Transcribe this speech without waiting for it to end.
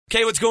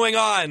Okay, what's going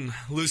on?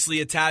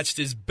 Loosely Attached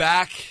is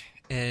back,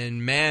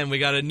 and man, we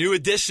got a new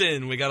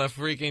addition. We got a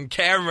freaking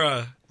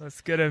camera.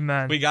 Let's get it,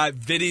 man. We got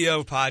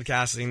video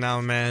podcasting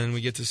now, man. You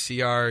get to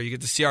see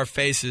our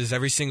faces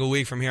every single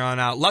week from here on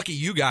out. Lucky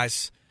you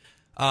guys.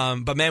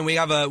 But man, we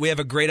have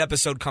a great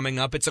episode coming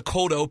up. It's a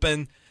cold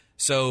open,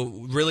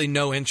 so really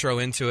no intro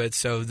into it.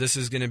 So this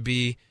is going to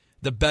be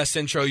the best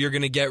intro you're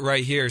going to get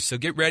right here. So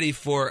get ready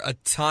for a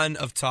ton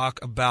of talk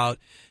about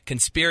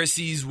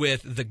conspiracies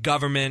with the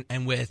government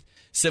and with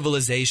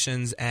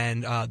civilizations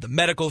and the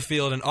medical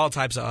field and all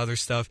types of other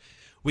stuff.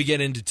 We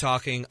get into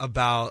talking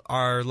about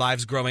our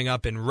lives growing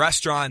up in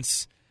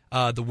restaurants,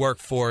 the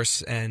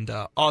workforce, and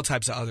all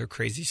types of other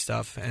crazy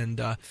stuff.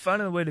 And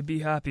Finding a way to be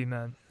happy,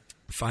 man.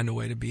 Find a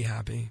way to be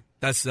happy.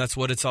 That's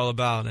what it's all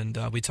about, and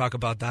we talk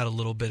about that a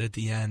little bit at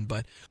the end.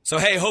 But so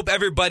hey, hope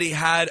everybody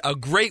had a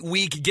great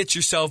week. Get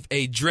yourself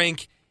a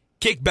drink,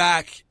 kick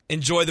back,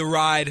 enjoy the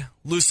ride.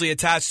 Loosely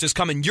Attached is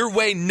coming your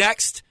way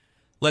next.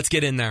 Let's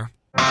get in there.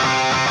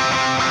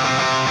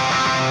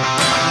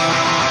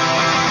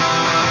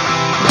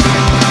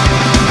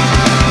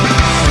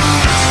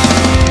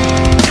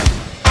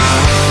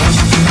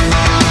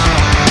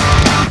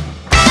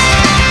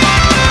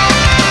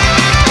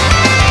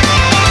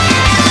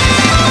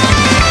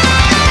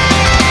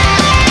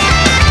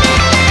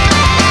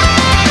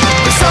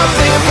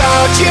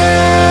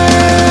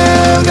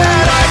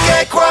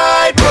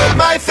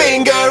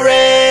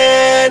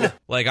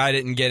 Like, I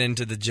didn't get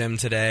into the gym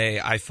today.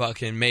 I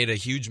fucking made a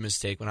huge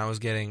mistake when I was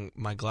getting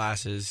my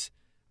glasses.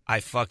 I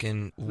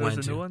fucking went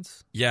Those to the new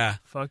ones? Yeah.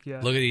 Fuck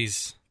yeah. Look at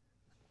these.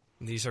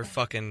 These are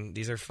fucking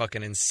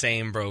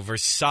insane, bro.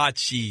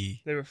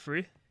 Versace. They were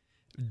free?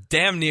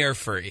 Damn near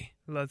free.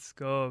 Let's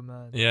go,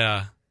 man.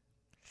 Yeah.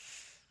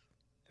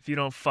 If you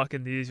don't fuck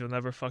in these, you'll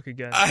never fuck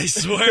again. I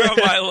swear on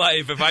my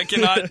life, if I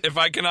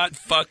cannot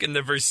fuck in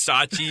the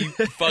Versace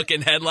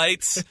fucking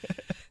headlights,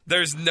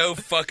 there's no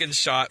fucking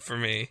shot for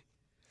me.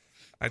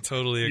 I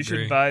totally agree. You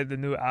should buy the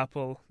new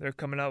Apple. They're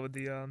coming out with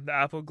the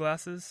Apple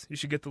glasses. You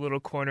should get the little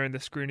corner in the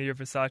screen of your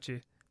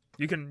Versace.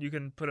 You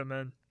can put them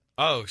in.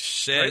 Oh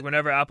shit! Like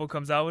whenever Apple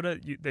comes out with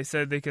it, they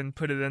said they can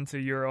put it into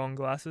your own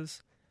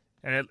glasses,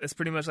 and it's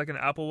pretty much like an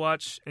Apple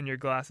Watch in your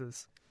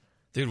glasses.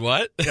 Dude,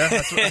 what? Yeah,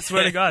 I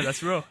swear to God,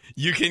 that's real.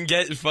 You can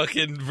get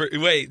fucking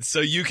wait. So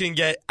you can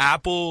get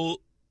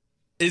Apple.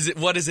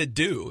 What does it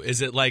do?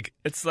 Is it like?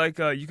 It's like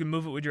you can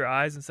move it with your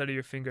eyes instead of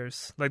your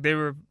fingers. Like they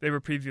were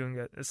previewing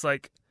it. It's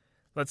like,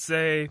 let's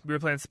say we were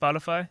playing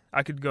Spotify.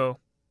 I could go,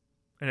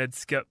 and it'd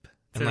skip to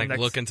and the like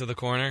next, look into the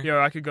corner. Yeah,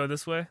 or I could go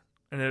this way,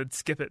 and it would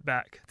skip it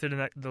back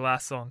to the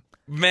last song.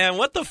 Man,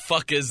 what the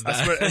fuck is that?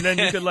 I swear, and then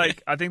you could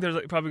I think there's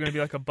probably going to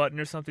be like a button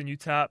or something you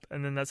tap,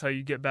 and then that's how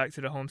you get back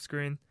to the home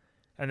screen.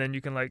 And then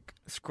you can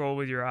scroll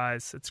with your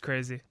eyes. It's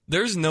crazy.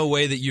 There's no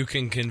way that you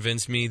can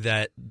convince me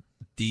that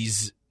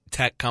these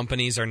tech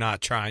companies are not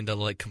trying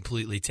to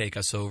completely take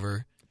us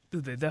over.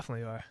 Dude, they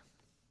definitely are.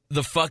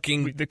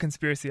 The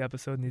conspiracy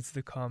episode needs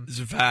to come.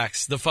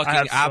 Facts. The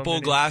fucking Apple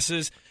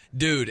glasses.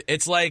 Dude,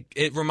 it's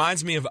it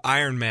reminds me of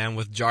Iron Man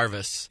with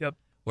Jarvis. Yep.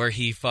 Where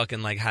he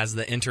fucking has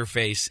the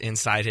interface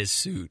inside his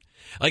suit.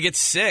 It's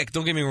sick,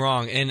 don't get me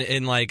wrong. And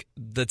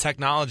the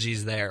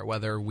technology's there,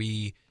 whether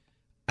we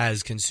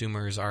as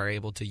consumers are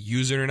able to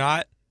use it or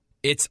not,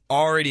 it's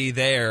already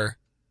there.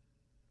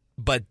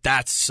 But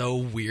that's so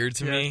weird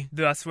to me.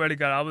 Dude, I swear to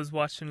God, I was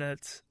watching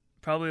it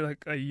probably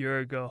a year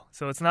ago.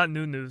 So it's not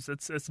new news.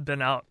 It's been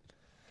out.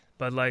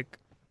 But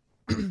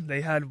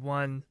they had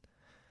one.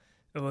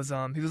 It was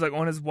he was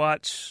on his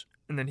watch,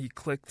 and then he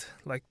clicked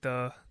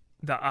the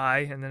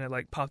eye, and then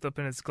it popped up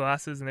in his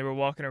glasses, and they were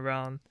walking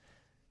around.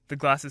 The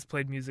glasses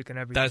played music and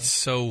everything. That's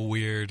so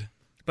weird.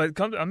 But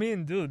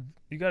dude,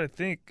 you got to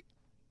think.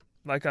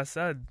 Like I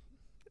said,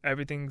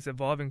 everything's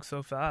evolving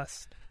so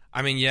fast.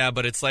 I mean, yeah,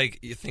 but it's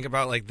you think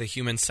about the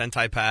Human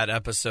Centipede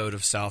episode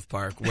of South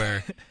Park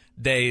where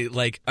they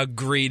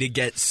agree to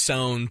get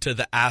sewn to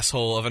the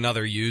asshole of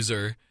another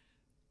user.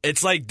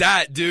 It's like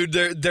that, dude.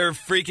 They're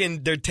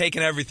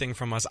taking everything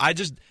from us. I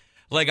just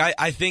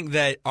I think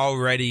that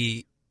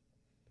already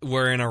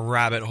we're in a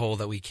rabbit hole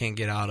that we can't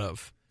get out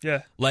of.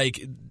 Yeah.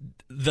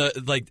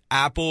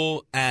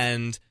 Apple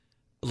and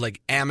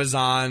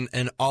Amazon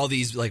and all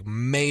these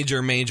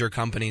major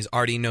companies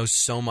already know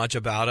so much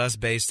about us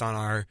based on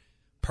our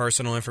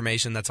personal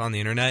information that's on the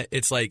internet.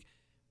 It's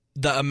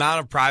the amount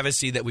of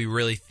privacy that we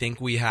really think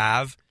we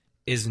have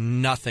is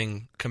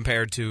nothing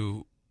compared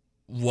to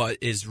what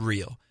is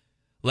real.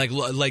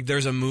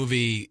 There's a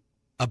movie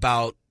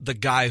about the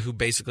guy who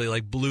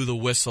basically blew the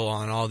whistle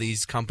on all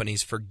these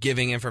companies for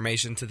giving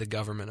information to the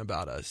government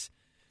about us.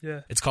 Yeah.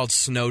 It's called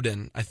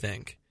Snowden, I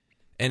think.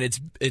 And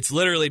it's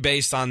literally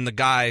based on the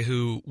guy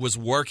who was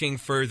working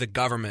for the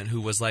government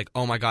who was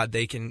oh my God,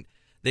 they can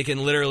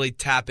literally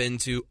tap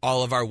into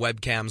all of our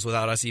webcams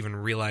without us even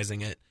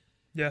realizing it.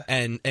 Yeah.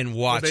 And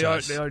watch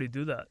us. They already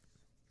do that.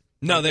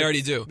 No, they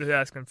already do.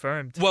 That's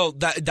confirmed. Well,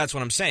 that's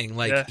what I'm saying.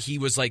 He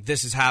was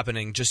this is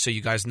happening, just so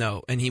you guys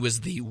know. And he was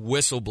the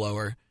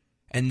whistleblower.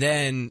 And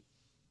then,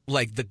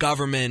 the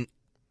government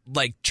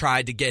like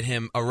tried to get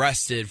him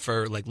arrested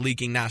for like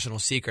leaking national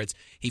secrets.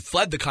 He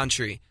fled the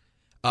country.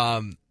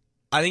 I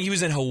think he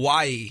was in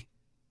Hawaii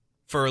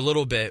for a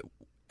little bit,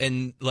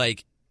 and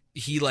like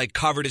he like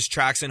covered his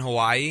tracks in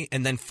Hawaii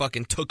and then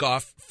fucking took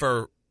off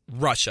for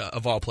Russia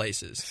of all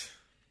places.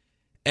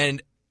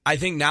 And I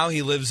think now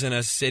he lives in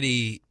a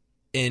city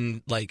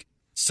in like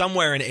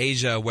somewhere in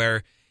Asia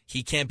where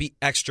he can't be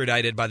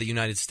extradited by the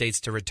United States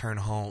to return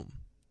home.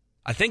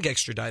 I think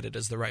extradited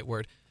is the right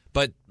word.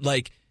 But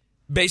like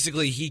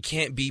basically he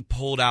can't be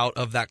pulled out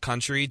of that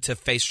country to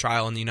face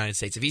trial in the United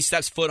States. If he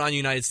steps foot on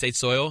United States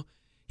soil,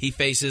 he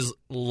faces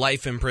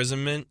life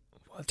imprisonment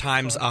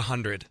times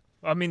 100.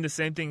 I mean, the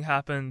same thing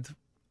happened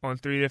on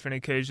 3 different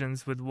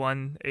occasions with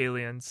one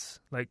aliens.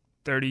 Like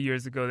 30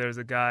 years ago, there was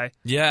a guy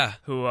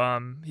who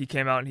he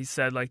came out and he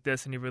said like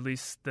this, and he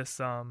released this.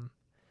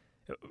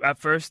 At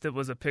first, it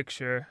was a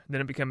picture,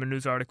 then it became a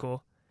news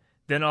article.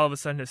 Then all of a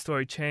sudden, his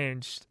story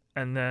changed,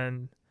 and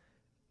then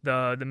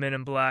the Men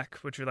in Black,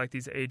 which are like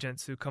these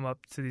agents who come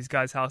up to these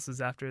guys'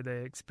 houses after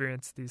they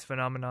experience these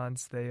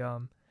phenomenons,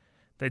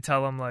 they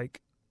tell them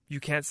like, you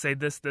can't say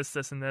this,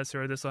 and this,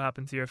 or this will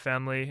happen to your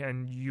family,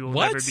 and you'll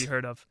never be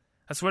heard of.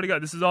 I swear to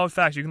God, this is all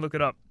facts. You can look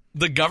it up.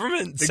 The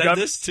government said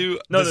this to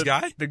this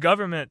guy? The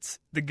government,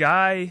 the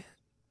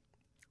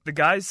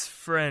guy's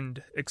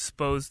friend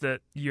exposed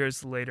it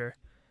years later,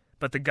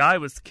 but the guy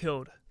was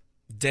killed.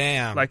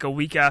 Damn. Like a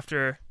week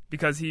after,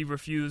 because he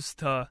refused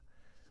to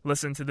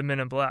listen to the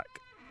Men in Black.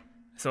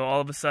 So all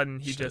of a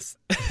sudden, he just...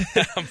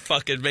 I'm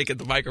fucking making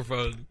the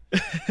microphone.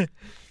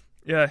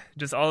 Yeah,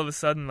 just all of a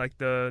sudden, like,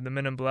 the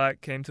Men in Black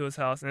came to his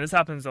house. And this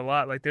happens a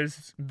lot. Like,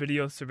 there's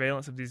video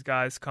surveillance of these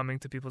guys coming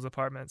to people's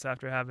apartments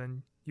after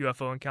having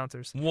UFO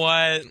encounters.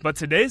 What? But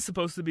today's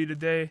supposed to be the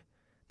day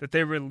that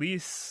they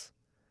release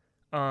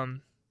all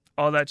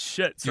that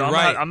shit. So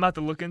I'm about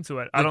to look into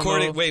it. I don't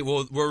know. Wait,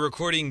 well, we're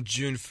recording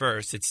June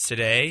 1st. It's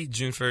today,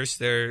 June 1st,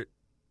 they're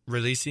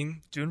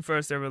releasing? June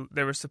 1st,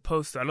 they were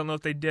supposed to. I don't know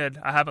if they did.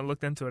 I haven't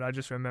looked into it. I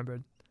just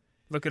remembered.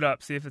 Look it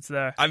up. See if it's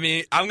there. I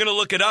mean, I'm gonna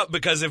look it up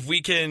because if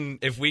we can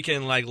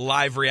like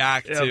live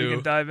react to, we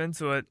can dive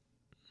into it.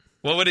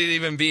 What would it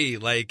even be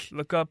like?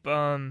 Look up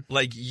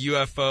like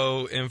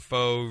UFO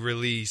info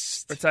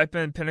released. Or type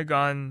in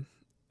Pentagon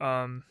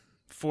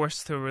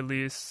forced to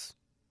release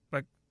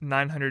like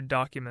 900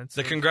 documents.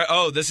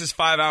 This is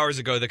 5 hours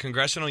ago. The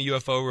Congressional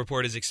UFO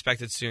report is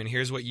expected soon.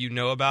 Here's what you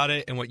know about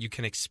it and what you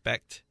can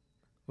expect.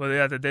 Well,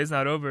 yeah, the day's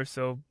not over,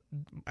 so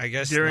I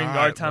guess during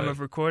our time of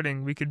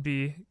recording, we could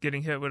be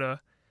getting hit with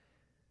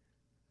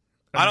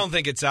I don't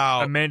think it's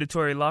out. A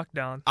mandatory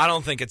lockdown. I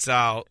don't think it's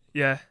out.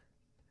 Yeah.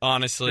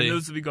 Honestly. The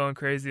news would be going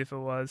crazy if it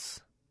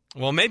was.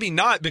 Well, maybe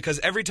not, because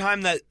every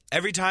time that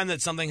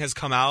something has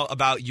come out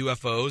about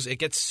UFOs, it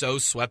gets so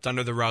swept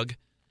under the rug.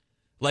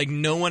 Like,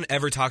 no one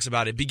ever talks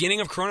about it.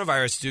 Beginning of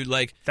coronavirus,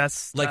 dude,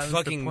 that's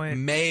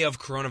fucking May of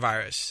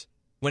coronavirus,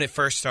 when it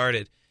first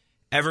started.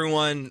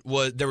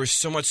 There was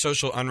so much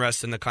social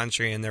unrest in the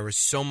country, and there was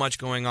so much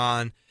going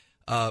on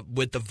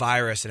with the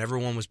virus, and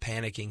everyone was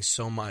panicking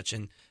so much.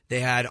 And they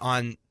had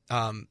on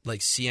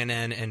like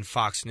CNN and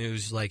Fox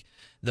News, like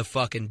the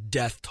fucking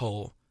death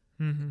toll,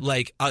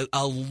 like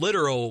a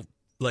literal,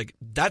 like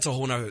that's a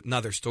whole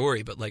nother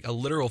story, but like a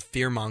literal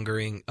fear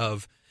mongering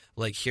of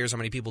like, here's how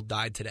many people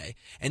died today.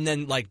 And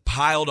then like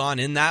piled on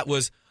in that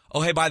was,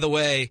 oh, hey, by the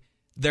way,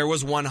 there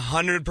was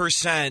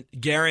 100%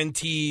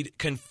 guaranteed,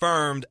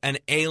 confirmed an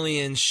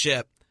alien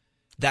ship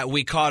that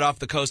we caught off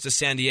the coast of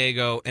San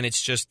Diego, and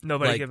it's just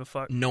nobody gave a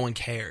fuck. No one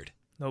cared.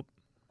 Nope.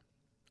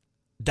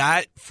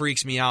 That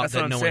freaks me out. That's that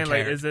what I'm no saying. one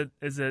cared. Like,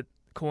 is it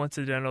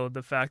coincidental,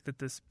 the fact that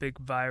this big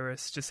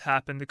virus just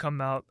happened to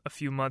come out a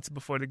few months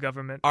before the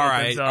government all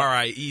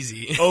right,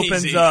 easy.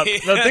 Opens easy. up.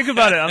 No, think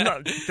about it. I'm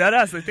not that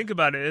ass. Like, think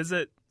about it. Is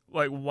it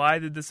like, why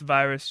did this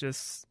virus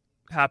just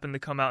happen to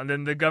come out, and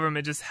then the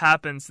government just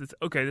happens to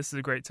okay, this is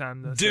a great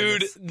time to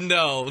dude,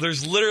 no,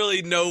 there's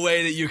literally no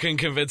way that you can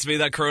convince me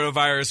that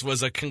coronavirus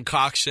was a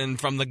concoction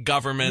from the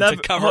government to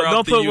cover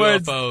up the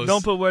UFOs.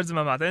 Don't put words in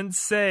my mouth. I didn't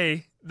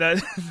say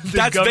that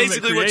that's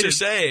basically what you're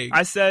saying.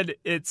 I said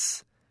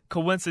it's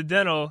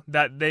coincidental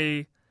that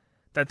they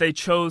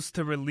chose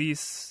to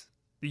release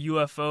the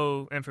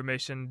UFO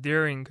information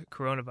during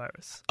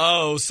coronavirus.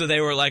 Oh, so they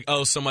were like,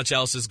 oh, so much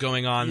else is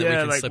going on that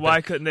we can slip why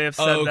in. Couldn't they have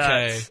said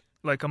that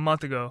like a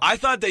month ago? I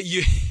thought that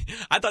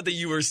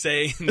you were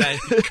saying that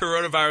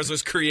coronavirus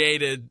was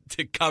created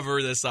to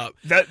cover this up.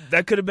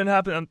 That could have been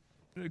happening.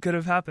 It could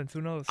have happened. Who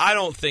knows? I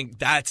don't think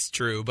that's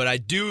true, but I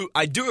do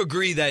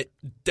agree that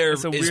there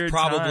is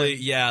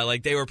probably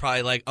like they were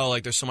probably like, oh,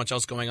 like there's so much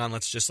else going on,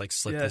 let's just like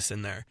slip this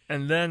in there.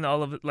 And then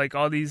all of it, like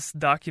all these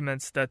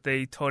documents that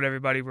they told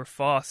everybody were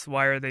false,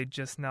 why are they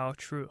just now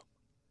true?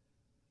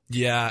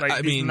 Yeah,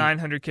 like these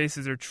 900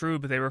 cases are true,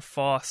 but they were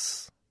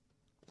false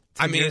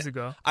 10 years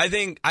ago. I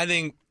think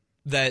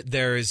that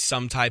there is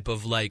some type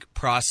of like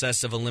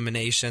process of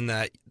elimination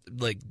that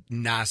like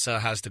NASA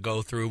has to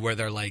go through where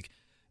they're like,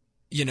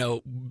 you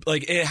know,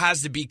 like it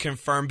has to be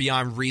confirmed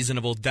beyond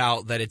reasonable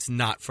doubt that it's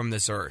not from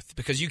this earth,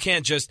 because you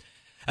can't just,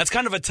 that's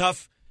kind of a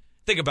tough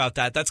think about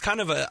that. That's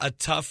kind of a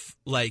tough,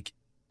 like,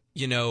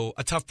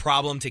 a tough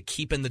problem to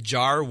keep in the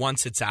jar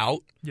once it's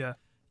out. Yeah.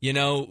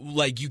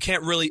 Like, you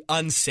can't really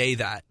unsay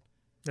that.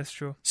 That's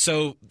true.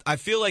 So I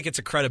feel like it's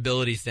a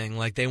credibility thing.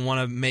 Like, they want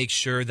to make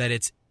sure that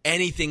it's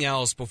anything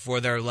else before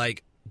they're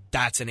like,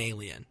 that's an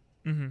alien.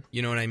 Mm-hmm.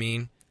 You know what I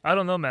mean? I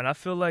don't know, man. I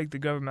feel like the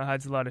government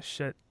hides a lot of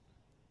shit.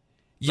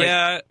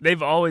 Yeah. Like,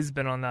 they've always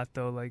been on that,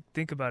 though. Like,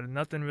 think about it.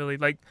 Nothing really.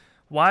 Like,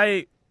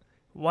 why?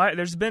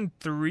 There's been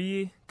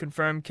 3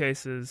 confirmed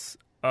cases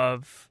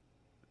of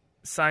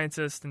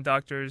scientists and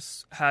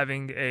doctors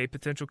having a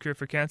potential cure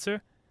for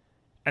cancer,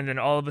 and then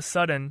all of a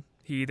sudden,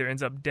 he either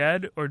ends up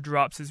dead or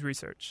drops his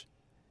research.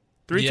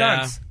 3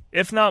 times.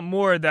 If not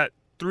more, that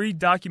 3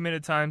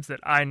 documented times that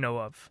I know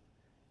of.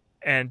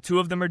 And 2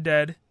 of them are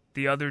dead.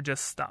 The other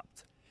just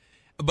stopped.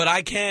 But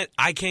I can't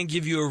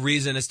give you a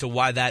reason as to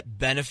why that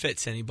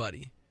benefits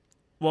anybody.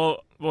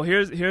 Well,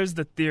 here's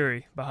the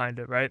theory behind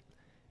it, right?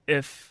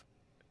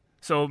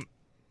 So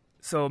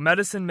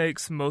medicine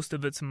makes most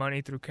of its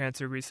money through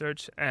cancer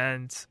research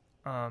and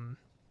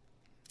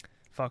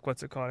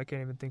what's it called? I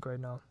can't even think right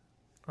now.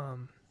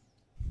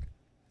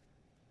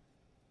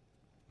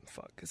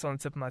 It's on the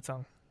tip of my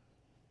tongue.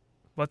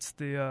 What's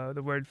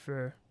the word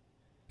for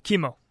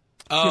chemo?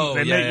 Oh,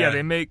 chemo.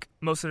 They make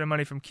most of their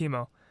money from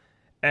chemo.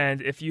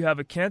 And if you have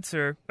a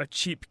cancer, a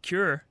cheap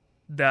cure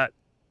that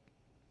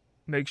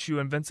makes you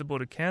invincible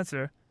to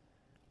cancer,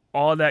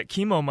 all that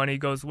chemo money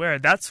goes where?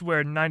 That's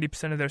where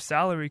 90% of their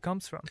salary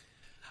comes from.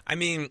 I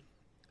mean,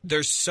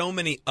 there's so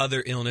many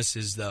other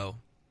illnesses, though.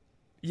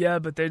 Yeah,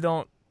 but they're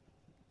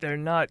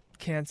not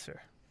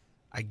cancer.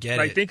 I get it.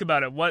 Like, think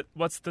about it.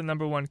 What's the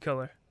number 1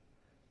 killer?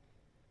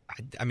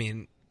 I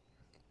mean,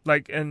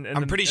 like,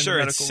 I'm pretty sure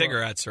it's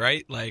cigarettes,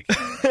 right? Like,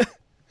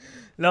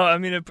 no, I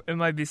mean it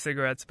might be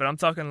cigarettes, but I'm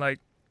talking like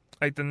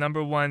the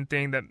number 1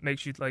 thing that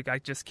makes you like, I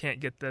just can't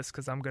get this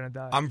because I'm gonna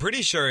die. I'm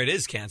pretty sure it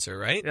is cancer,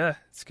 right? Yeah,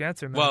 it's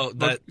cancer, man. Well,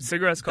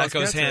 cigarettes cause that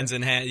goes cancer. hands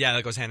in hand. Yeah,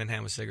 that goes hand in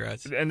hand with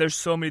cigarettes. And there's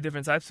so many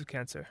different types of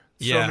cancer.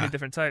 So many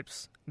different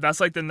types.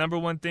 That's like the number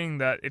 1 thing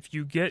that if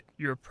you get,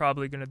 you're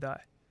probably gonna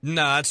die.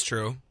 No, that's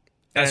true.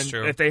 That's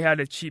true. If they had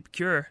a cheap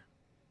cure,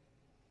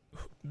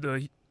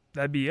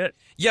 that'd be it.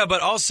 Yeah,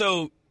 but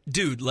also,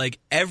 dude, like,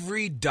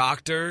 every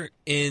doctor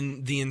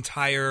in the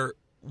entire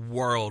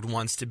world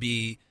wants to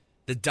be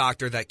the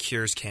doctor that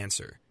cures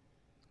cancer.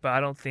 But I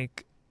don't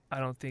think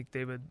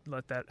they would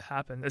let that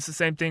happen. It's the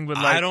same thing with,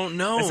 like, I don't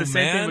know, man. It's the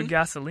same thing with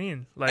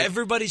gasoline. Like,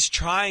 everybody's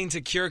trying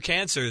to cure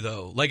cancer,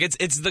 though. Like,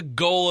 it's the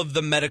goal of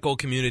the medical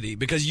community,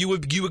 because you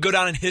would go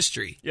down in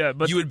history. Yeah,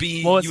 but you would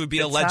be a legend.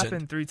 It's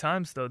happened 3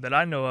 times though that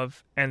I know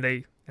of, and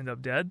they end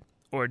up dead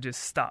or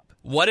just stop.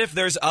 What if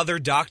there's other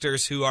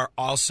doctors who are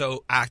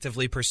also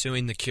actively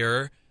pursuing the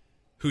cure,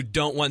 who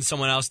don't want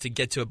someone else to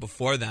get to it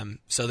before them?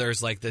 So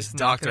there's like this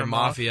doctor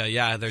mafia.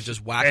 Yeah, they're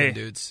just whacking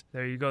dudes.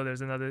 There you go.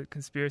 There's another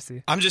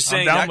conspiracy. I'm just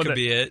saying that could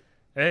be it.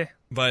 Hey,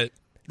 but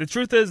the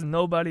truth is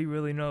nobody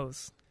really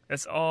knows.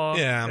 It's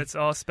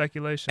all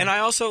speculation. And I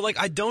also, like,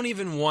 I don't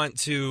even want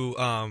to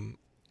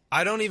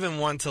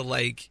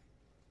like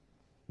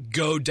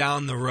go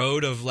down the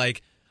road of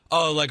like,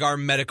 oh, like, our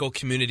medical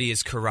community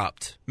is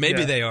corrupt.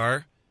 Maybe they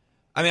are.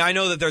 I mean, I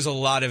know that there's a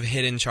lot of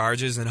hidden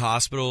charges in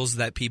hospitals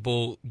that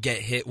people get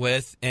hit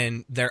with,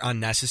 and they're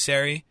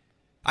unnecessary.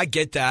 I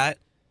get that.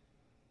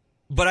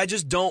 But I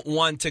just don't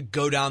want to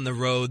go down the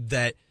road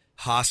that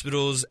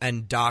hospitals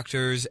and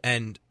doctors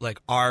and,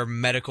 like, our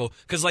medical...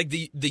 Because, like,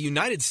 the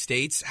United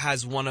States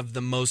has one of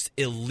the most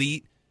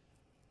elite,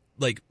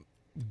 like,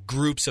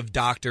 groups of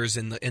doctors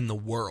in the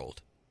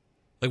world.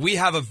 Like, we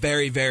have a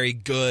very, very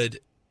good...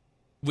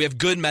 We have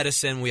good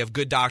medicine. We have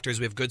good doctors.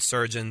 We have good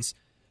surgeons.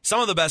 Some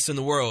of the best in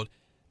the world.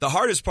 The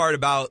hardest part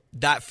about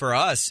that for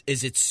us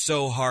is it's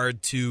so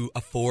hard to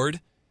afford.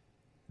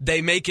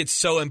 They make it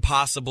so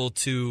impossible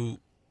to,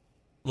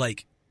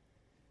 like,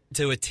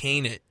 to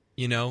attain it,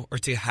 you know, or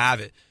to have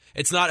it.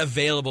 It's not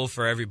available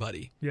for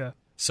everybody. Yeah.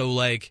 So,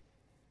 like,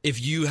 if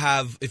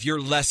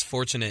you're less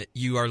fortunate,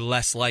 you are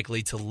less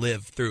likely to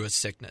live through a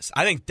sickness.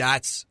 I think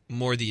that's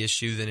more the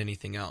issue than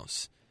anything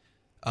else.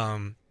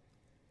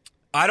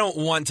 I don't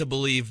want to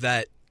believe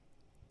that,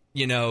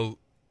 you know,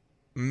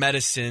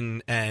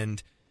 medicine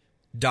and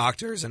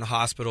doctors and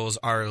hospitals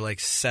are, like,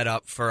 set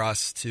up for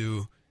us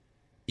to,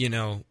 you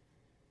know,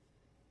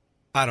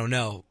 I don't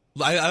know.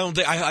 I'm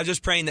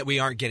just praying that we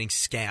aren't getting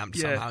scammed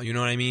somehow. You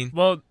know what I mean?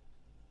 Well,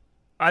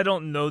 I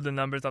don't know the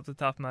numbers off the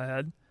top of my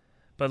head,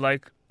 but,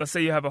 like, let's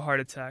say you have a heart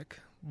attack.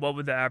 What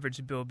would the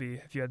average bill be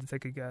if you had to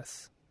take a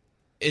guess?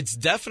 It's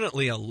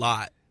definitely a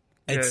lot.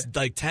 It's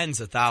like tens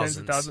of thousands.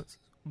 Tens of thousands.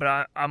 But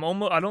I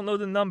don't know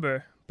the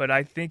number, but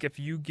I think if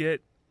you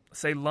get,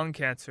 say, lung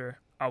cancer,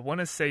 I want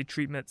to say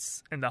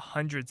treatments in the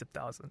hundreds of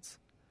thousands.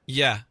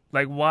 Yeah.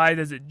 Like, why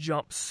does it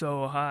jump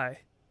so high?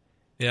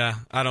 Yeah,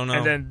 I don't know.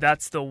 And then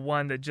that's the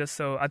one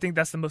that I think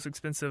that's the most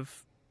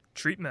expensive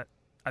treatment.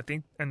 I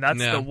think, and that's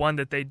the one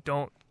that they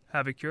don't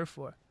have a cure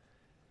for.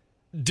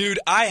 Dude,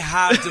 I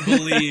have to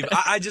believe.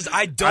 I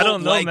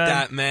don't know, like, man.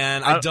 That,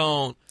 man. I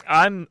don't.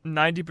 I'm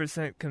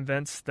 90%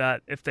 convinced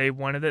that if they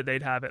wanted it,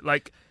 they'd have it.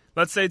 Like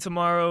let's say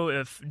tomorrow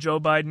if Joe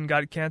Biden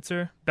got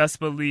cancer, best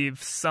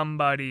believe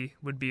somebody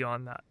would be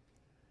on that.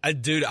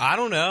 Dude, I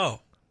don't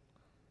know.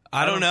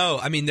 I don't know.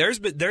 I mean, there's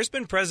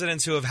been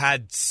presidents who have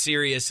had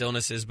serious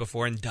illnesses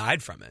before and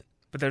died from it.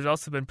 But there's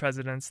also been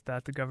presidents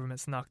that the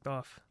government's knocked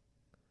off.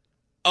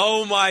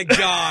 Oh my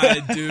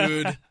God,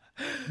 dude.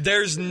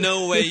 There's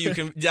no way you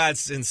can.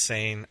 That's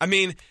insane. I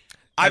mean,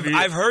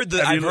 I've heard the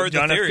John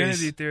F. theories.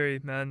 Kennedy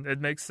theory, man. It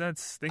makes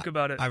sense. Think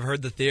about it. I've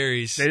heard the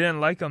theories. They didn't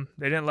like him.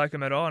 They didn't like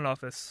him at all in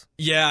office.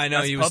 Yeah, I know.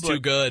 That's He was public.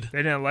 too good.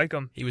 They didn't like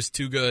him. He was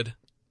too good.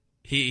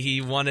 He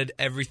wanted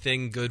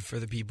everything good for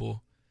the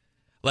people.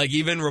 Like,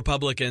 even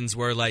Republicans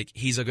were like,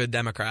 he's a good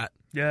Democrat.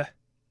 Yeah.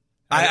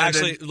 I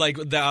actually, like,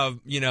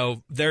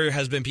 there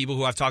has been people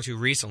who I've talked to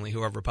recently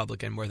who are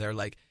Republican where they're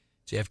like,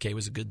 JFK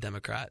was a good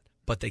Democrat,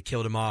 but they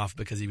killed him off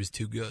because he was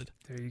too good.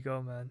 There you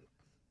go, man.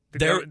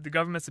 There- The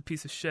government's a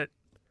piece of shit.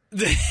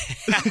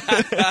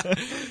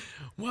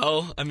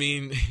 Well, I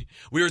mean,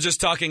 we were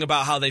just talking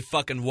about how they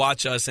fucking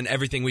watch us and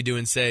everything we do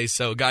and say.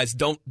 So, guys,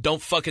 don't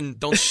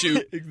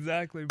shoot.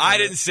 Exactly. I brother.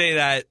 didn't say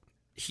that.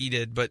 He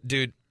did, but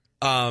dude,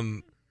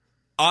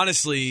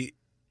 honestly,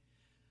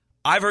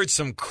 I've heard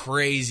some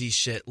crazy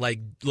shit. Like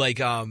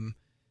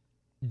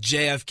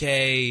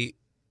JFK,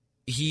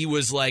 he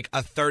was like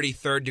a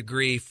 33rd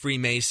degree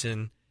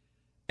Freemason,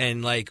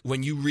 and like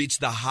when you reach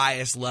the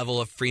highest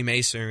level of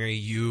Freemasonry,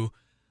 you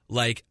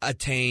like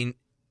attain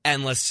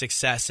endless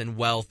success and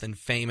wealth and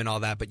fame and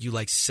all that, but you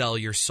like sell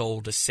your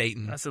soul to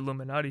Satan. That's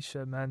Illuminati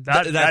shit, man.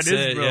 That's that is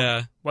it, real.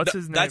 yeah. What's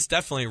his name? That's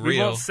definitely We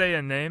real. won't say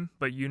a name,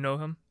 but you know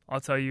him.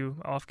 I'll tell you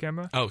off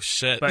camera. Oh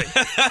shit! But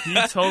he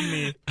told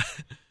me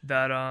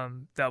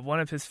that one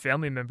of his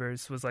family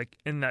members was like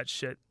in that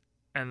shit,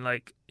 and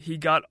like he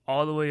got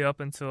all the way up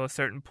until a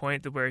certain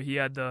point to where he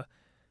had to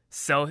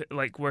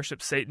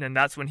worship Satan, and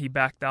that's when he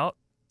backed out.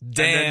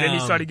 Damn. And then he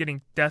started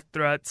getting death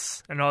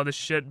threats and all this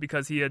shit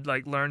because he had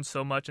like learned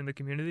so much in the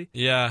community.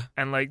 Yeah.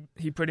 And like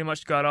he pretty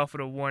much got off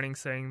with a warning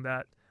saying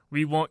that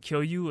we won't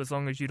kill you as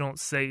long as you don't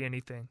say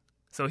anything.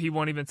 So he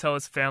won't even tell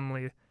his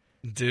family.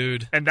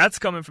 Dude. And that's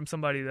coming from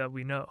somebody that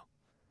we know.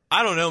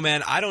 I don't know,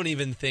 man. I don't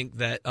even think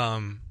that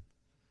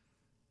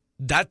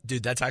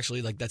that's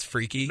actually like that's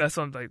freaky. That's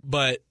what I'm like.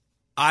 But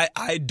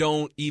I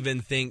don't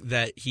even think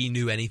that he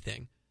knew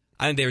anything.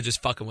 I think they were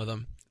just fucking with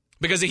him.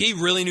 Because if he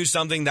really knew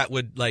something that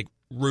would like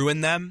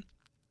ruin them,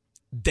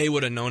 they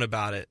would have known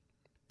about it.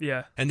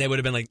 Yeah. And they would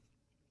have been like,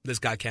 this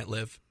guy can't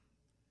live.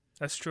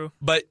 That's true.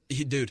 But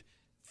dude,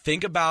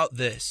 think about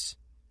this.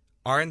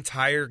 Our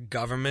entire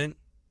government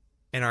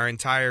and our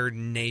entire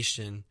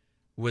nation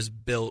was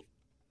built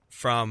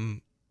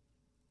from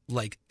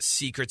like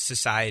secret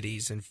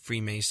societies and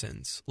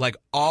Freemasons. Like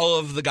all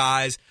of the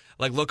guys,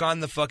 like look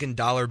on the fucking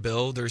dollar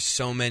bill. There's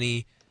so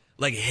many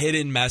like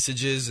hidden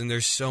messages and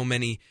there's so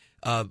many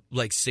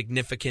like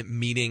significant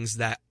meetings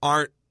that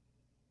aren't,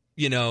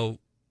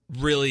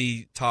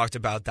 really talked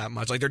about that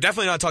much. Like they're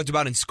definitely not talked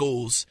about in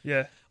schools.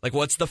 Yeah. Like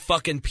what's the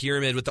fucking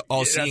pyramid with the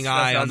all-seeing That's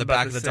what eye I on was the about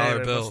back to of the say, dollar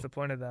like, bill? What's the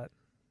point of that?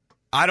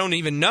 I don't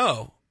even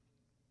know.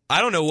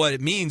 I don't know what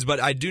it means, but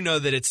I do know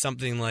that it's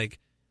something like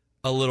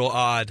a little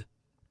odd.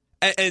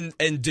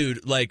 And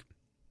dude, like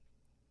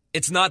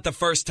it's not the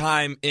first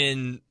time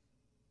in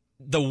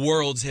the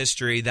world's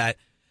history that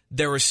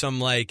there were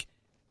some like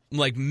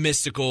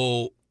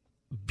mystical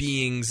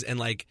beings and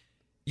like,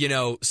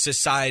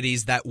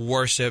 societies that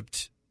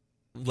worshipped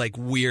like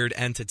weird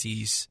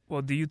entities.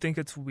 Well, do you think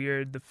it's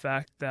weird the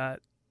fact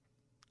that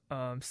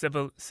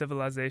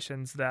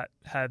civilizations that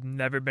had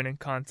never been in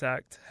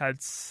contact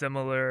had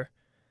similar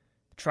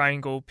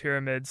triangle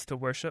pyramids to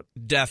worship?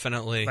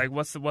 Definitely. Like,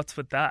 what's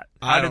with that?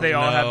 I How do don't they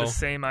all have know. the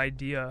same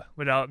idea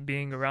without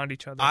being around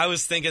each other? I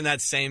was thinking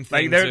that same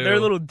thing. Like, they're too. a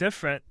little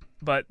different,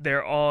 but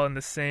they're all in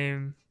the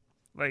same.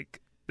 Like,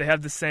 they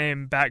have the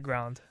same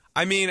background.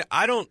 I mean,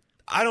 I don't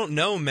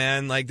know,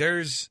 man. Like,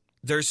 there's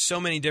so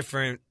many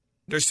different.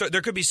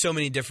 There could be so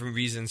many different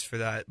reasons for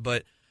that,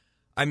 but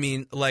I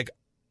mean, like,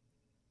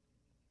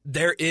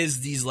 there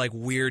is these like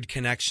weird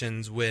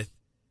connections with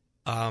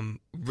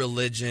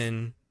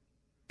religion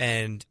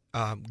and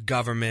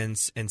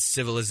governments and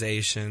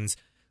civilizations,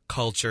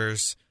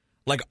 cultures.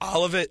 Like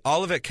all of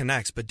it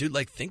connects. But dude,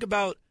 like think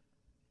about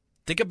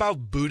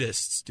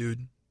Buddhists,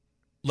 dude.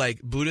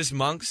 Like Buddhist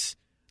monks,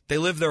 they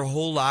live their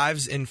whole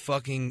lives in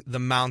fucking the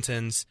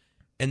mountains,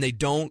 and they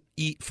don't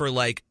eat for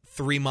like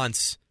 3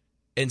 months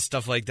and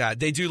stuff like that.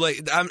 They do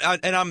like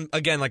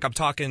I'm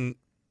talking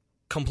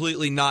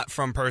completely not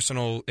from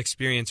personal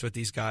experience with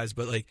these guys,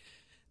 but like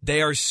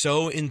they are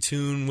so in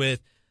tune with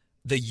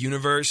the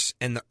universe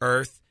and the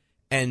earth,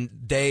 and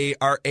they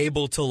are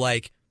able to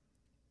like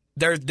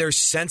their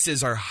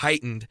senses are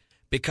heightened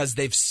because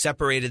they've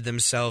separated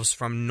themselves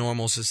from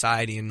normal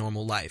society and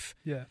normal life.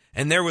 Yeah.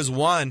 And there was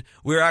one,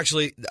 we were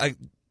actually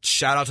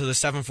shout out to the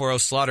 740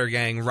 Slaughter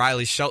Gang.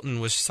 Riley Shelton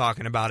was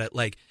talking about it.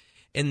 Like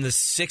in the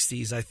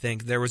 60s, I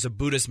think there was a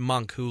Buddhist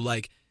monk who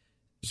like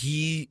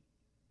he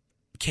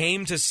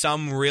came to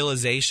some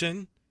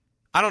realization.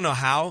 I don't know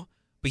how,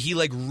 but he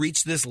like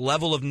reached this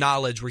level of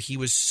knowledge where he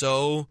was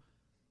so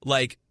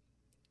like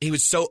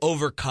so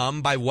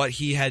overcome by what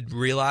he had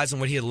realized and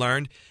what he had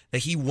learned that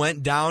he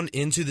went down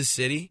into the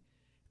city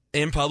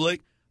in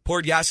public,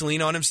 poured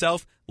gasoline on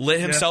himself, lit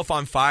himself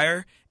on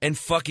fire, and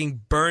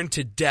fucking burned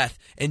to death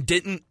and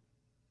didn't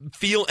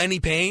feel any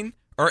pain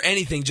or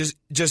anything.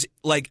 Just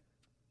like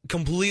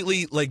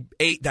completely like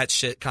ate that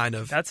shit kind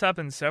of. That's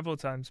happened several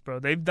times, bro.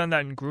 They've done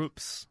that in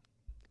groups.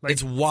 Like,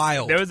 it's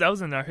wild. That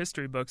was in our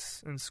history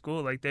books in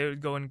school. Like they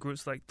would go in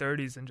groups like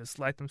 30s and just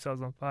light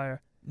themselves on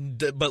fire.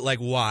 But like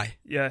why?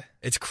 Yeah.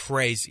 It's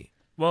crazy.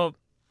 Well,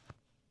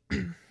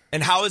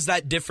 and how is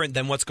that different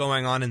than what's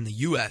going on in the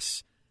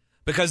U.S.?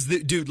 Because,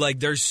 dude, like,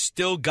 there's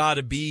still got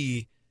to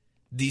be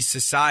these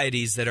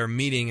societies that are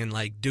meeting and,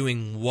 like,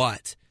 doing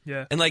what?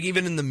 Yeah. And, like,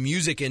 even in the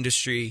music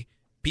industry,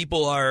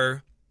 people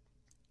are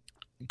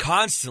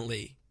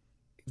constantly,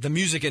 the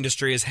music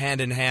industry is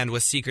hand in hand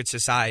with secret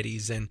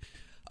societies and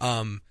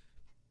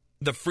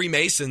the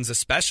Freemasons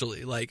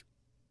especially. Like,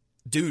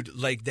 dude,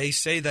 like, they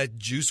say that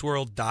Juice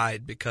WRLD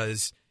died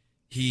because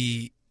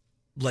he,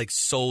 like,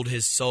 sold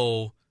his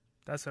soul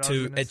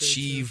to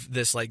achieve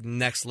this, like,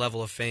 next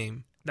level of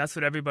fame. That's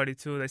what everybody,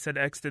 too. They said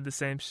X did the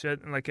same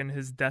shit, like, in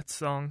his death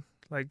song.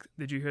 Like,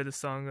 did you hear the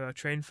song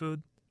Train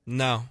Food?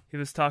 No. He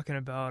was talking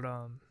about,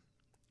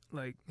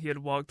 like, he had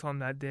walked home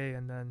that day,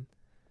 and then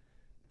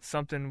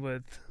something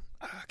with,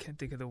 I can't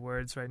think of the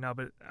words right now,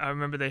 but I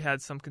remember they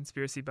had some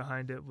conspiracy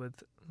behind it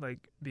with,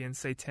 like, being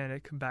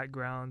satanic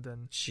background,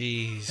 and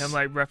jeez, him,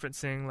 like,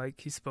 referencing, like,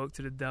 he spoke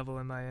to the devil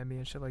in Miami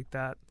and shit like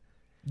that.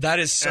 That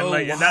is so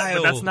wild.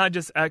 but that's not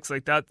just X.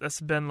 Like,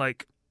 that's been,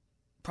 like,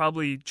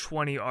 probably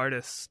 20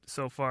 artists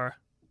so far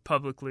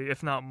publicly,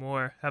 if not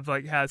more, have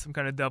like had some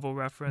kind of devil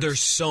reference. There's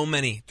so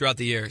many throughout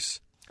the years.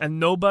 And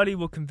nobody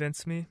will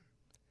convince me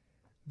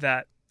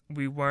that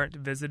we weren't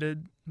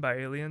visited by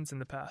aliens in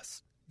the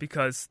past,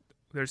 because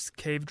there's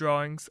cave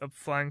drawings of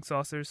flying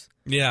saucers.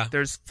 Yeah.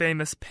 There's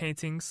famous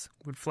paintings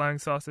with flying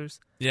saucers.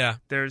 Yeah.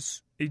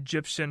 There's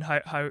Egyptian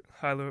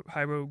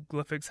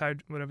hieroglyphics,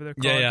 whatever they're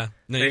called. Yeah.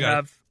 No, they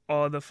have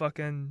all the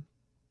fucking,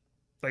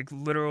 like,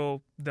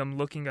 literal them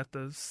looking at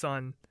the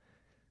sun,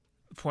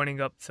 pointing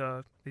up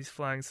to these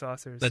flying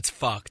saucers. That's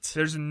fucked.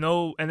 There's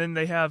no, and then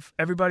they have,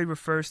 everybody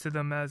refers to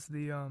them as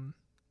the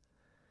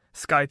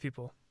sky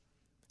people.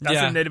 That's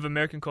a Native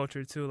American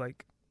culture too.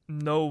 Like,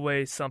 no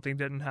way something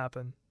didn't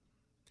happen.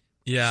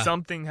 Yeah.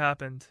 Something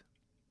happened.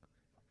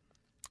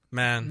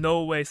 Man.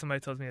 No way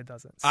somebody tells me it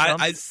doesn't.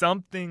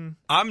 Something.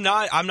 I'm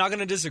not going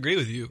to disagree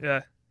with you.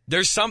 Yeah.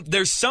 There's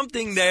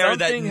something there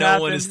that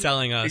no one is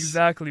telling us.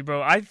 Exactly,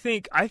 bro. I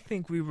think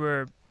we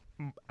were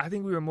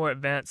more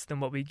advanced than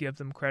what we give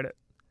them credit.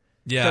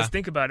 Yeah. Because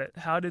think about it.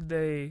 How did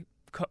they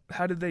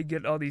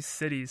get all these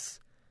cities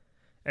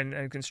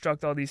and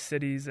construct all these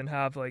cities and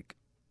have, like,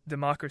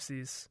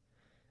 democracies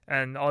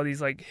and all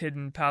these, like,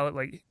 hidden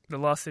like the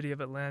lost city of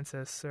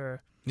Atlantis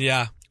or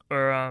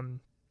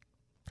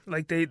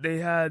like they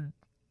had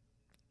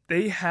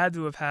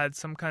to have had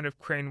some kind of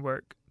crane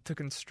work to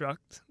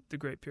construct the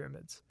Great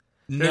Pyramids.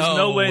 There's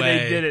no way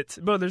they did it.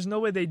 Bro, there's no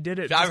way they did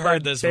it. I've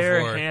heard this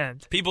before.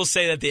 Hand. People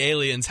say that the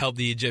aliens helped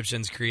the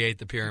Egyptians create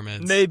the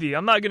pyramids. Maybe.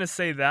 I'm not going to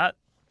say that,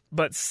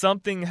 but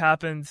something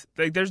happened.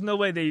 Like, there's no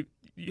way they...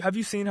 Have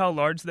you seen how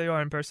large they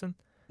are in person?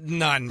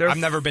 None. I've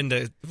never been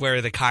to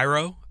the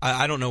Cairo.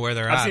 I don't know where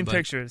they're at. I've seen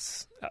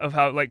pictures of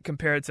how, like,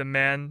 compared to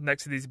man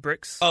next to these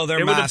bricks. Oh, they're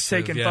massive. It would have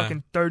taken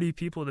fucking 30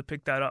 people to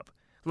pick that up.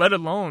 Let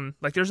alone,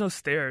 like, there's no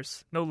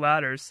stairs, no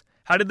ladders.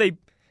 How did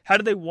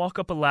they walk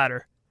up a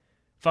ladder?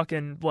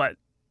 Fucking, what?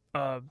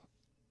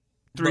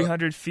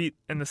 300 feet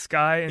in the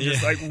sky and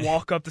just, like,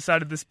 walk up the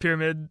side of this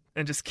pyramid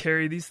and just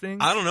carry these things?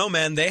 I don't know,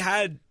 man. They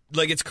had...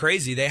 Like, it's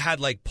crazy. They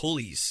had, like,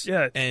 pulleys.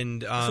 Yeah.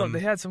 And so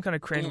they had some kind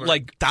of crane work.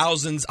 Like,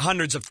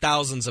 hundreds of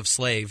thousands of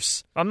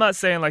slaves. I'm not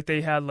saying, like,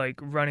 they had, like,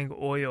 running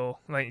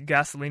oil, like,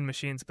 gasoline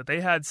machines, but they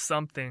had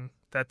something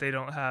that they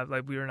don't have,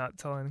 like, we are not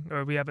telling,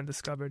 or we haven't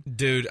discovered.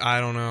 Dude,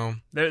 I don't know.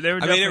 They were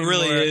I mean,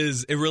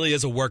 it really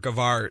is a work of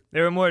art.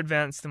 They were more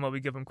advanced than what we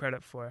give them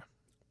credit for.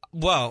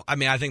 Well, I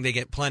mean, I think they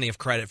get plenty of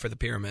credit for the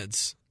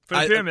pyramids. For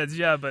the pyramids,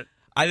 yeah, but...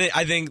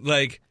 I think,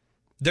 like,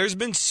 there's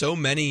been so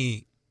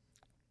many...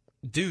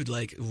 Dude,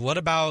 like, what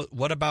about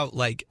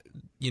like,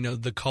 you know,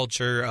 the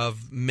culture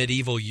of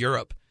medieval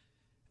Europe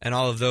and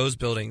all of those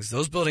buildings?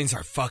 Those buildings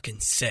are fucking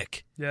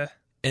sick. Yeah.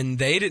 And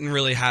they didn't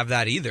really have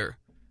that either.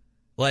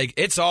 Like,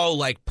 it's all,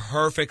 like,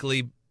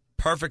 perfectly,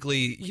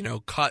 you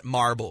know, cut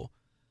marble.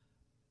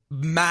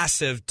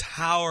 Massive,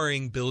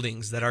 towering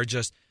buildings that are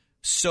just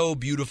so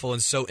beautiful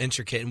and so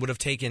intricate and would have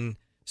taken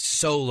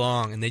so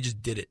long, and they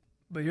just did it.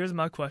 But here's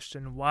my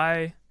question.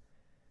 Why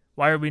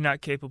are we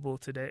not capable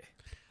today?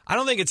 I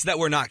don't think it's that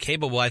we're not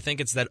capable. I think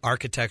it's that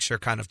architecture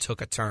kind of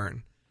took a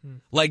turn.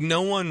 Like,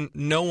 no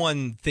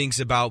one thinks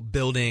about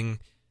building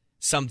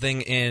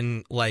something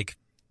in, like,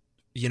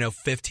 you know,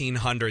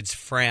 1500s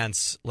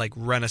France, like,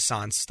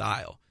 Renaissance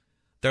style.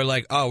 They're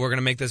like, oh, we're going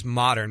to make this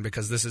modern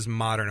because this is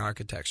modern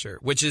architecture,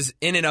 which is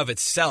in and of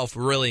itself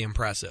really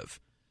impressive.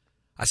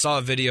 I saw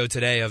a video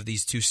today of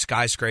these two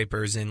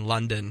skyscrapers in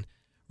London,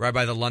 right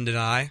by the London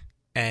Eye,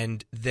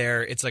 and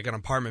it's like an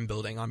apartment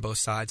building on both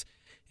sides.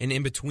 and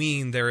in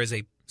between there is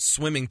a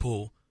swimming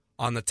pool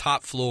on the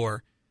top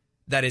floor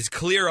that is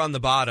clear on the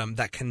bottom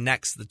that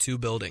connects the two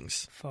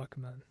buildings. Fuck,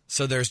 man.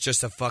 So there's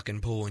just a fucking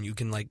pool, and you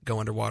can like go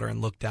underwater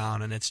and look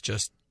down, and it's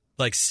just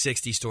like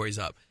 60 stories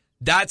up.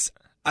 That's,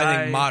 I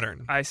think,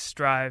 modern. I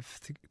strive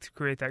to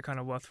create that kind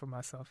of wealth for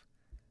myself.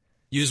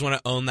 You just want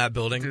to own that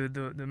building? Dude,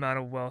 the amount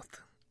of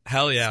wealth.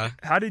 Hell yeah.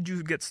 How did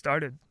you get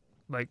started,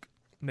 like,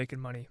 making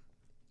money?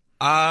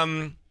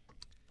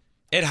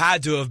 It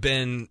had to have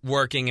been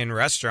working in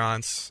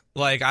restaurants.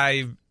 Like,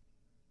 I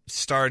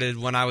started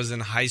when I was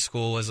in high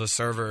school as a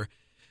server.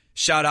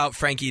 Shout out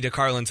Frankie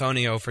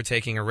DeCarlantonio for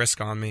taking a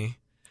risk on me.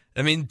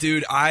 I mean,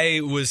 dude,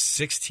 I was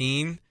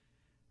 16,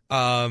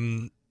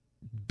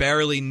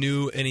 barely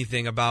knew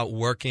anything about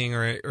working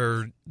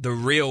or the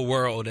real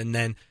world. And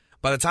then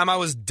by the time I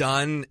was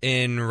done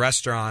in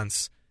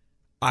restaurants,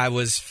 I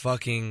was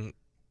fucking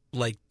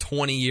like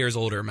 20 years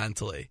older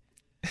mentally.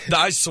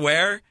 I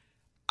swear,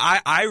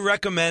 I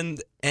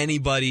recommend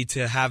anybody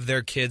to have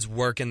their kids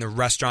work in the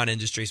restaurant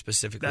industry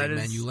specifically.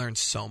 Man, you learn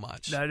so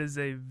much. That is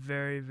a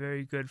very,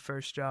 very good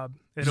first job.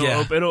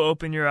 It'll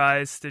open your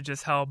eyes to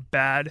just how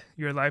bad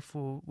your life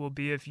will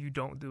be if you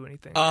don't do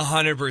anything.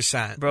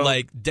 100%. Bro.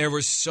 Like, there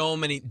were so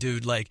many,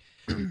 dude, like,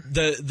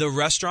 the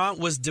restaurant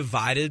was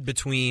divided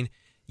between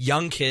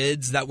young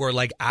kids that were,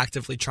 like,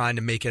 actively trying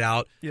to make it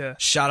out. Yeah.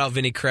 Shout out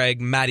Vinny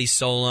Craig, Maddie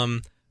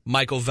Solom,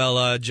 Michael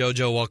Vella,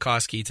 Jojo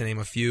Walkowski, to name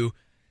a few.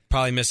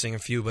 Probably missing a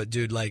few, but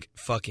dude, like,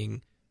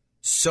 fucking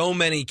so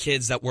many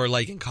kids that were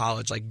like in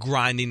college, like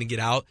grinding to get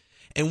out.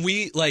 And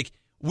we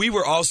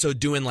were also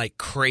doing like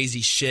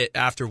crazy shit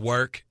after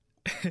work.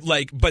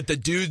 Like, but the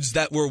dudes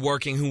that were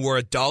working who were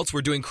adults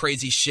were doing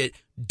crazy shit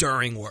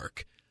during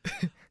work.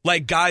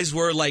 Like, guys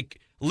were like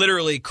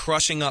literally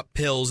crushing up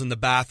pills in the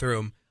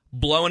bathroom,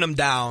 blowing them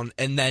down,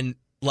 and then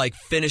like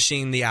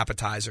finishing the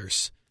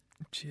appetizers.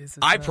 Jesus,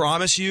 I man.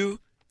 promise you,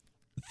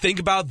 think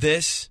about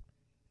this.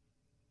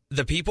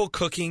 The people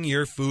cooking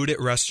your food at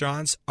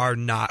restaurants are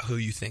not who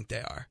you think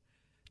they are.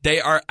 They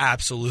are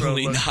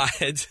absolutely not.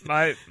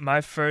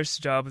 My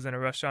first job was in a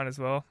restaurant as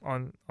well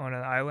on an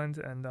island,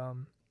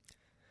 and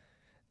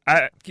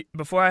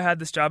before I had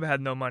this job, I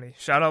had no money.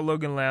 Shout out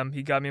Logan Lamb,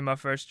 he got me my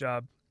first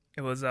job.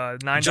 It was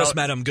 $9. Just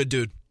met him, good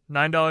dude.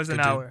 $9 an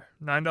hour.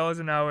 $9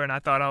 an hour, and I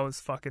thought I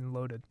was fucking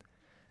loaded.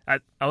 I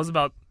was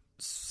about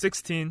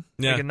 16,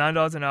 making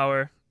 $9 an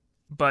hour,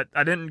 but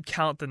I didn't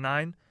count the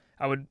 9.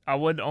 I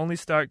would only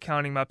start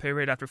counting my pay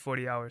rate after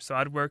 40 hours. So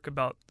I'd work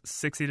about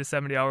 60 to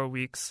 70 hour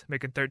weeks,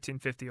 making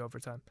 $13.50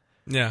 overtime.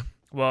 Yeah.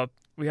 Well,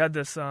 we had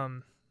this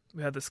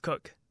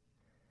cook.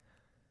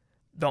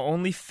 The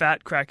only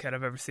fat crackhead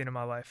I've ever seen in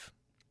my life.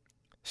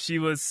 She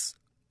was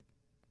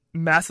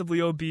massively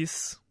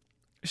obese.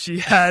 She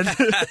had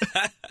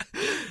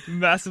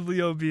massively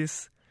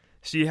obese.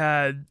 She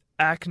had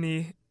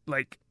acne,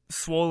 like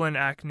swollen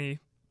acne,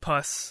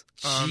 pus.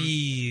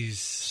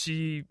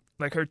 Jeez.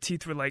 Like her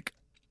teeth were like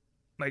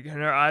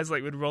her eyes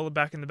like would roll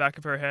back in the back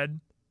of her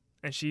head,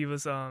 and she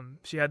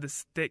had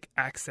this thick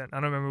accent. I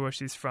don't remember where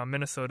she's from,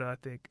 Minnesota, I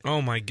think.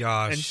 Oh my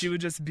gosh. And she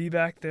would just be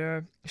back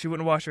there. She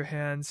wouldn't wash her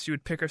hands. She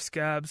would pick her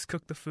scabs,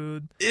 cook the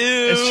food.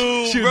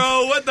 Ew,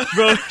 bro, what the?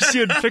 Bro, she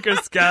would pick her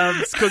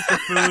scabs, cook the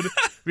food.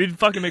 We'd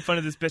fucking make fun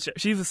of this bitch.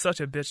 She was such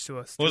a bitch to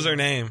us. What was her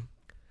name?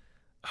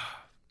 I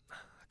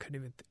couldn't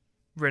even think.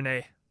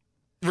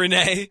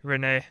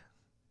 Renee.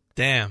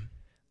 Damn.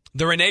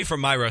 The Renee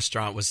from my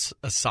restaurant was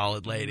a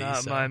solid lady.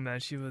 Not mine,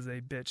 man. She was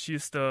a bitch. She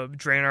used to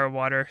drain our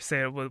water,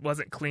 say it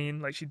wasn't clean.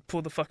 Like, she'd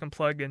pull the fucking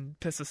plug and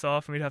piss us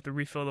off, and we'd have to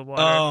refill the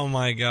water. Oh,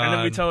 my God. And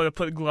then we'd tell her to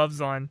put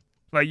gloves on.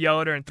 Like,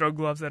 yell at her and throw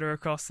gloves at her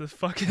across the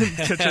fucking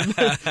kitchen.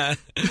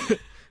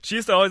 She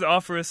used to always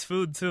offer us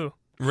food, too.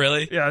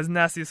 Really? Yeah, it was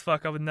nasty as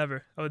fuck. I would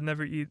never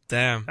eat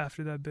Damn.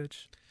 after that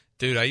bitch.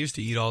 Dude, I used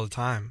to eat all the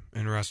time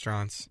in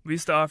restaurants. We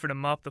used to offer to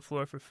mop the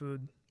floor for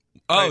food.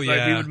 Oh, like, yeah.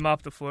 Like we would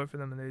mop the floor for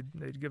them, and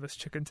they'd give us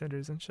chicken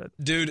tenders and shit.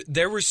 Dude,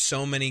 there were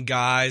so many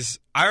guys.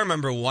 I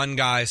remember one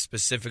guy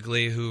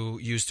specifically who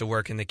used to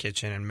work in the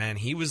kitchen, and man,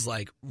 he was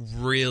like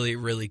really,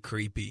 really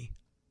creepy.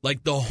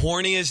 Like the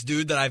horniest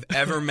dude that I've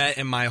ever met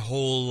in my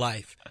whole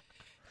life.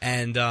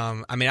 And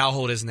I mean, I'll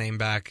hold his name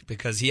back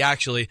because he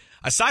actually,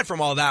 aside from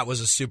all that,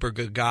 was a super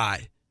good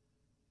guy.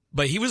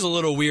 But he was a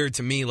little weird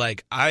to me.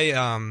 Like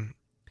I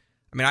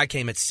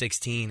came at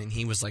 16, and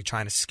he was, like,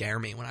 trying to scare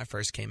me when I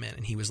first came in.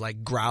 And he was,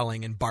 like,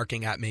 growling and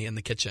barking at me in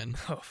the kitchen.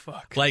 Oh,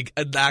 fuck. Like,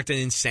 acting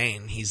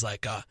insane. He's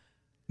like,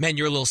 man,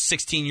 you're a little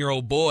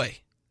 16-year-old boy.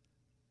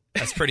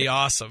 That's pretty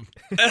awesome.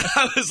 And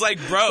I was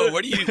like, bro,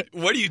 what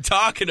are you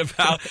talking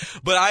about?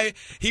 But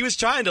he was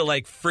trying to,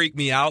 like, freak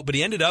me out. But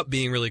he ended up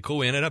being really cool.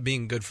 We ended up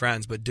being good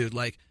friends. But, dude,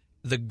 like,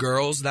 the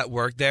girls that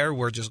worked there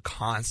were just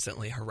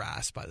constantly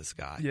harassed by this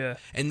guy. Yeah.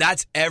 And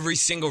that's every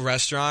single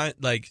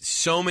restaurant. Like,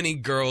 so many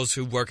girls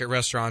who work at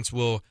restaurants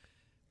will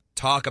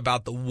talk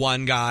about the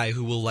one guy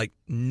who will, like,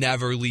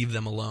 never leave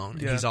them alone.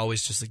 And he's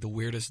always just, like, the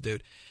weirdest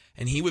dude.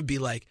 And he would be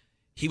like,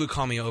 he would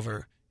call me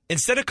over.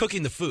 Instead of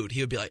cooking the food, he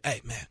would be like,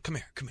 hey, man, come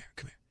here.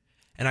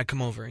 And I'd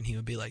come over, and he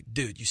would be like,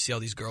 dude, you see all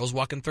these girls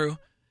walking through?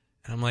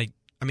 And I'm like,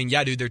 I mean,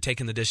 yeah, dude, they're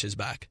taking the dishes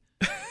back.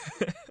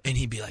 And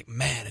he'd be like,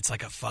 man, it's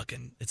like a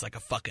fucking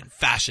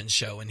fashion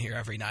show in here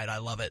every night. I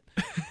love it.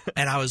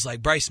 And I was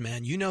like, Bryce,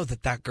 man, you know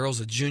that girl's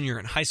a junior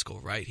in high school,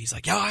 right? He's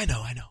like, yeah, I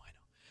know.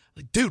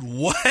 Like, dude,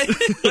 what?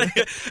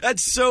 Like,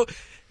 that's so,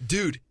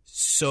 dude,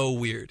 so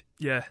weird.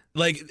 Yeah.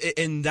 Like,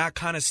 and that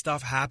kind of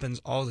stuff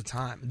happens all the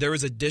time. There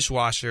was a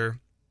dishwasher.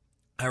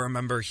 I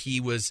remember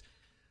he was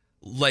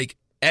like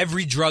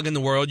every drug in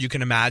the world you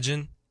can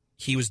imagine,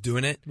 he was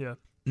doing it. Yeah.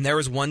 And there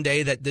was one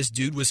day that this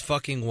dude was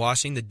fucking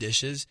washing the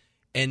dishes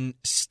and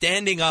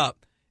standing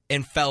up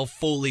and fell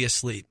fully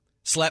asleep.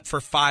 Slept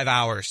for 5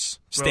 hours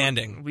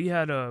standing.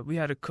 Bro, we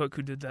had a cook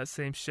who did that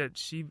same shit.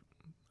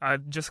 I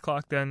just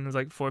clocked in. It was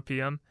like 4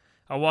 p.m.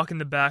 I walk in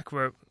the back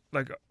where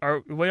like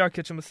the way our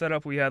kitchen was set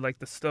up, we had like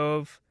the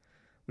stove,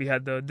 we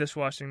had the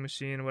dishwashing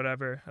machine,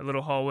 whatever, a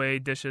little hallway,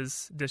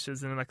 dishes, and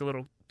then like a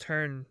little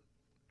turn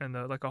and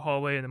like a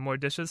hallway and then more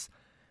dishes.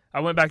 I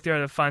went back there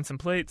to find some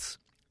plates.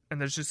 And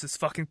there's just this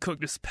fucking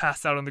cook just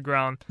passed out on the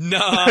ground. No.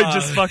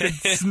 Just fucking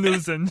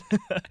snoozing.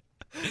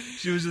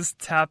 She was just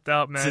tapped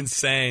out, man. It's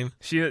insane.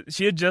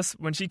 She had just,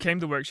 when she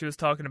came to work, she was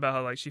talking about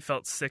how like she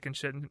felt sick and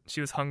shit and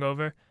she was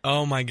hungover.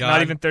 Oh my God.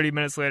 Not even 30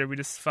 minutes later, we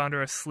just found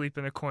her asleep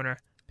in the corner.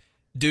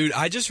 Dude,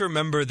 I just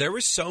remember there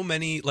were so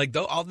many, like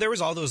there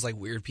was all those like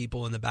weird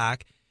people in the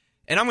back.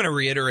 And I'm going to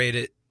reiterate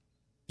it.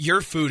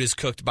 Your food is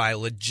cooked by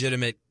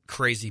legitimate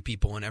crazy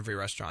people in every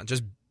restaurant.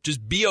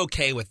 Just be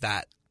okay with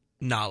that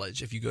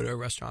knowledge if you go to a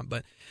restaurant.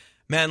 But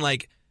man,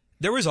 like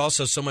there was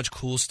also so much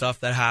cool stuff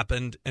that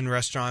happened in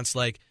restaurants.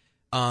 Like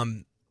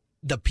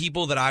the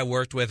people that I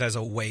worked with as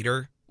a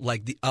waiter,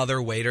 like the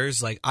other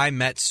waiters, like I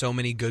met so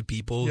many good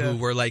people who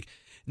were like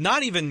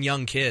not even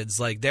young kids.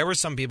 Like there were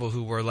some people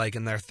who were like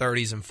in their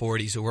 30s and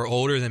 40s who were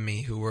older than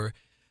me, who were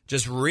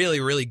just really,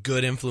 really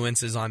good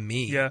influences on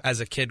me as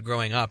a kid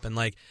growing up. And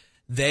like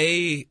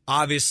they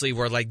obviously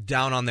were like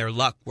down on their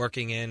luck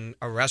working in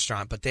a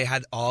restaurant, but they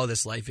had all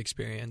this life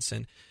experience.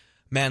 And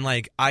man,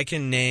 like I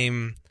can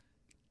name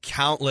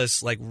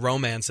countless like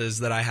romances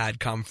that I had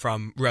come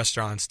from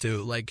restaurants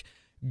too. Like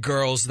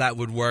girls that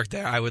would work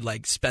there, I would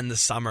like spend the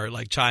summer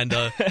like trying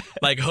to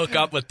like hook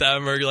up with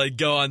them or like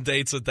go on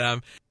dates with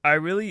them. I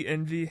really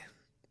envy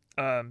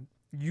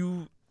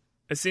you.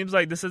 It seems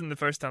like this isn't the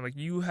first time. Like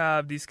you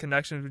have these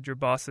connections with your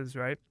bosses,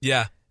 right?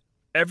 Yeah.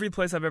 Every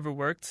place I've ever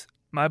worked,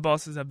 my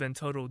bosses have been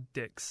total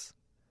dicks.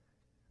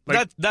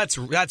 Like, that's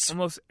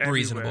almost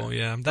reasonable. everywhere.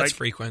 Yeah, that's like,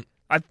 frequent.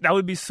 That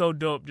would be so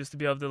dope just to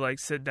be able to like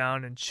sit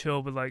down and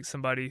chill with like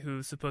somebody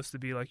who's supposed to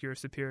be like your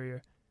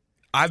superior.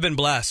 I've been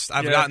blessed.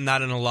 I've gotten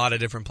that in a lot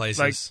of different places.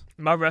 Like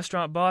my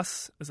restaurant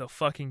boss is a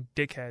fucking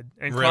dickhead,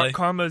 and really?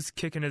 Karma's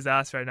kicking his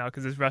ass right now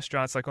because his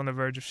restaurant's like on the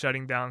verge of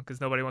shutting down because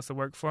nobody wants to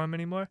work for him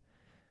anymore.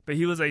 But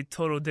he was a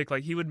total dick.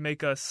 Like he would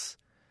make us.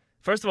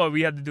 First of all,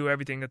 we had to do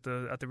everything at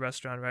the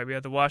restaurant, right? We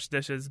had to wash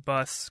dishes,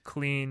 bus,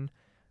 clean.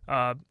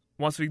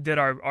 Once we did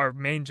our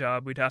main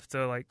job, we'd have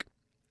to like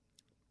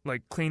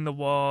clean the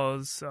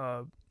walls.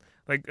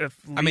 Like if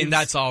leaves, I mean,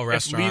 that's all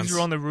restaurants. If leaves were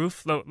on the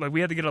roof, like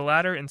we had to get a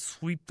ladder and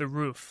sweep the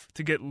roof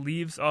to get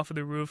leaves off of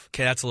the roof.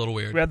 Okay, that's a little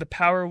weird. We had to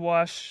power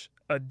wash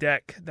a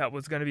deck that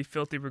was going to be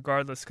filthy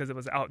regardless because it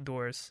was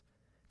outdoors,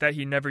 that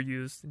he never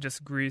used,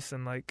 just grease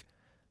and like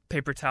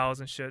paper towels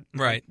and shit.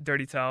 Right. Like,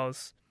 dirty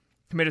towels.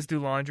 He made us do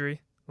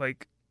laundry,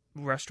 like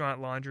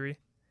restaurant laundry.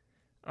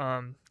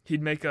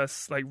 He'd make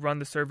us like run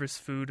the servers'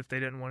 food if they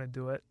didn't want to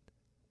do it.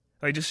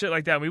 Like just shit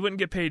like that. We wouldn't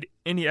get paid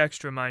any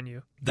extra, mind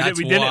you.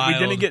 That's wild. We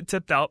didn't get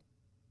tipped out.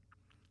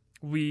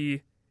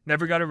 We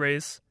never got a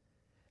raise,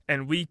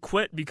 and we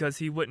quit because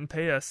he wouldn't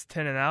pay us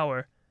 $10 an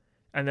hour.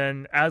 And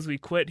then as we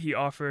quit, he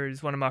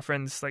offers one of my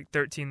friends like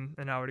 $13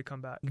 an hour to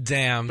come back.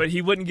 Damn. But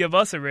he wouldn't give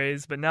us a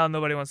raise, but now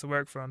nobody wants to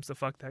work for him, so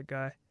fuck that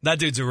guy. That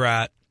dude's a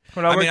rat.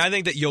 I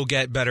think that you'll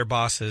get better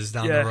bosses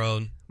down the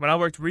road. When I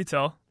worked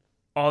retail,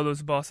 all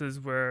those bosses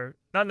were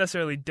not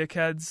necessarily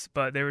dickheads,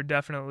 but they were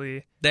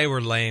definitely... They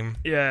were lame.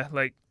 Yeah,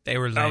 like... They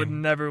were lame. I would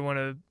never want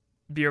to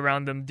be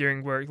around them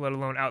during work, let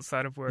alone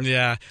outside of work.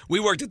 Yeah. We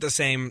worked at the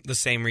same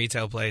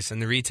retail place,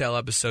 and the retail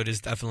episode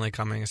is definitely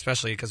coming,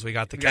 especially because we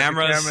got the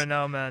cameras. Got the camera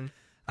now, man.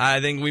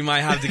 I think we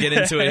might have to get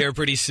into it here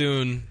pretty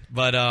soon.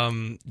 But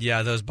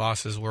yeah, those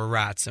bosses were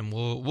rats, and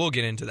we'll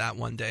get into that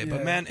one day. Yeah.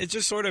 But man, it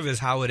just sort of is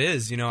how it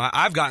is. You know,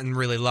 I've gotten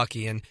really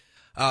lucky, and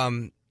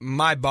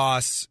my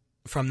boss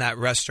from that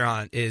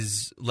restaurant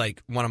is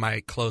like one of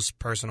my close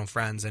personal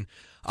friends, and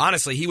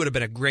honestly, he would have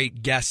been a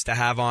great guest to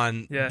have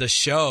on the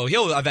show.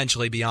 He'll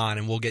eventually be on,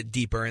 and we'll get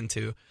deeper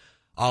into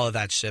all of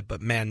that shit.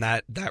 But man,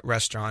 that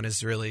restaurant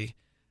is really,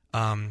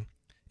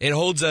 it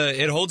holds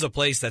a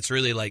place that's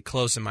really like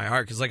close in my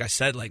heart. Because like I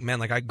said, like man,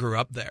 like I grew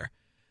up there.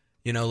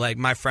 You know, like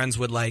my friends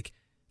would like,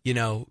 you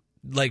know,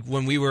 like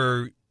when we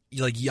were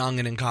like young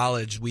and in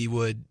college, we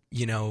would,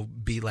 you know,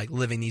 be like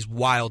living these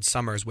wild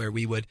summers where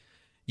we would,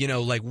 you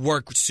know, like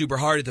work super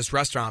hard at this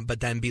restaurant, but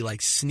then be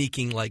like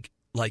sneaking like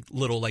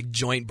little like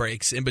joint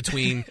breaks in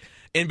between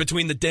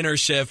the dinner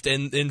shift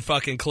and in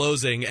fucking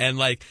closing, and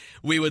like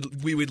we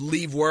would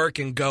leave work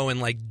and go and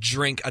like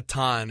drink a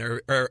ton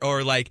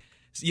or like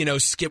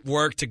skip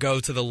work to go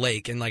to the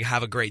lake and like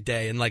have a great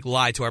day and like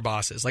lie to our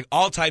bosses. Like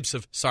all types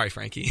of, sorry,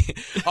 Frankie,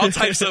 all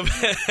types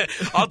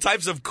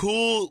of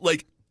cool,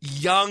 like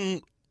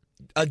young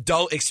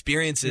adult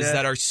experiences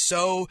that are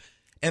so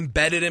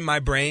embedded in my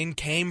brain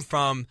came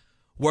from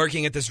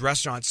working at this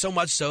restaurant. So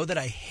much so that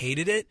I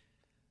hated it.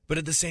 But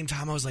at the same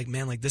time, I was like,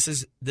 man, like this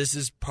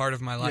is part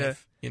of my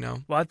life,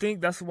 Well, I think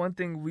that's one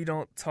thing we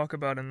don't talk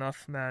about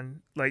enough,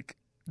 man. Like,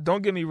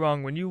 don't get me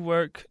wrong. When you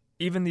work,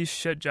 even these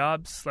shit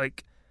jobs,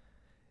 like,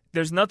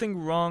 there's nothing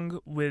wrong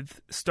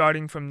with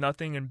starting from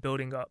nothing and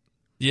building up.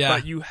 Yeah.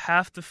 But you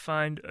have to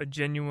find a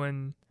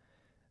genuine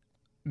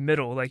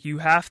middle. Like, you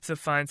have to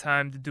find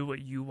time to do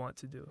what you want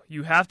to do.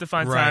 You have to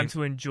find time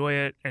to enjoy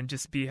it and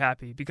just be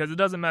happy. Because it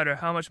doesn't matter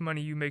how much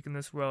money you make in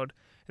this world.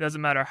 It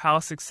doesn't matter how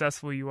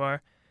successful you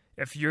are.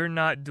 If you're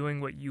not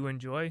doing what you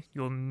enjoy,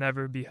 you'll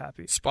never be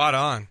happy. Spot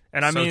on.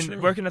 And I mean,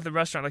 working at the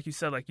restaurant, like you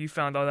said, like you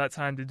found all that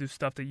time to do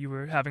stuff that you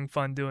were having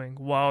fun doing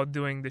while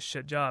doing this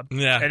shit job.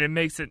 Yeah. And it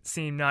makes it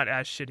seem not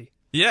as shitty.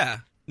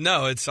 Yeah.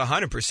 No, it's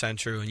 100%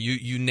 true. And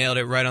you nailed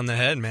it right on the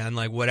head, man.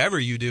 Like whatever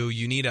you do,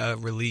 you need a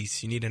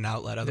release. You need an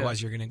outlet.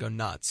 Otherwise, you're going to go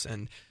nuts.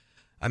 And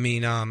I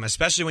mean,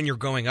 especially when you're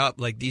growing up,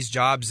 like these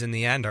jobs in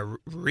the end are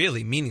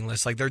really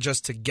meaningless. Like they're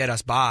just to get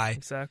us by.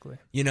 Exactly.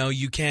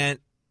 You can't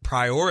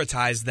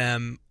prioritize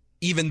them.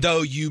 Even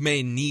though you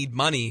may need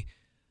money,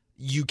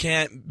 you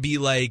can't be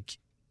like,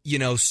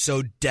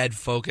 so dead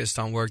focused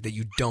on work that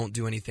you don't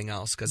do anything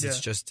else because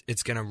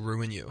it's going to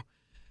ruin you.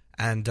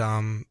 And,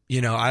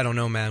 I don't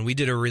know, man. We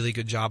did a really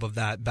good job of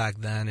that back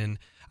then. And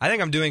I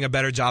think I'm doing a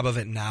better job of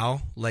it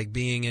now. Like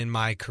being in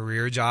my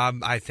career job,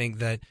 I think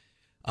that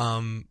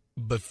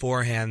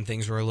beforehand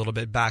things were a little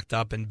bit backed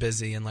up and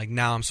busy. And like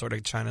now I'm sort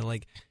of trying to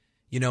like,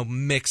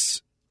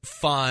 mix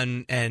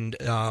fun and,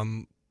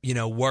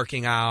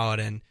 working out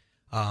and,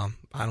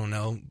 I don't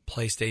know,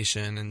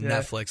 PlayStation and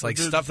Netflix, like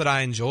stuff that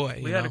I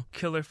enjoy. We had a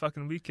killer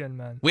fucking weekend,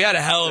 man. We had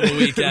a hell of a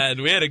weekend.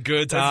 We had a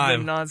good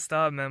time. It's been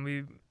nonstop, man.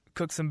 We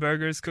cooked some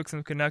burgers, cooked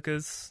some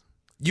Canuckas.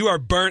 You are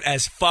burnt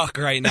as fuck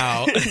right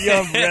now.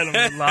 Yeah, I'm red.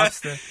 I'm a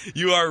lobster.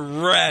 You are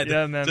red.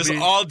 Yeah, man. Just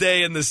all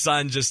day in the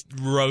sun, just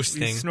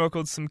roasting. We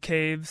snorkeled some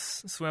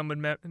caves, swam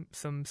with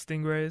some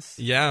stingrays.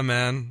 Yeah,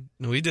 man.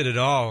 We did it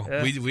all.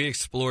 Yeah. We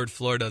explored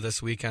Florida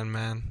this weekend,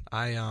 man.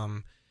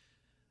 A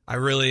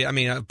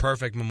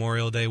perfect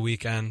Memorial Day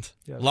weekend.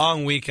 Yeah.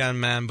 Long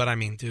weekend, man. But I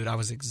mean, dude, I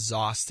was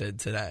exhausted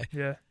today.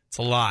 Yeah. It's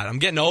a lot. I'm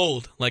getting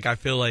old. Like, I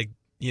feel like,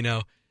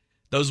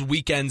 those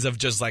weekends of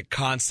just like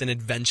constant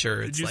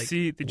adventure. Did you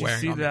see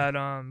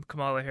that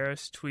Kamala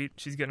Harris tweet?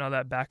 She's getting all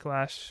that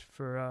backlash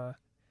for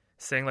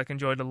saying like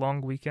enjoyed a long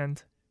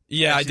weekend.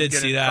 Yeah, I did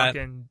see that.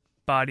 Fucking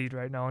bodied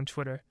right now on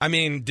Twitter. I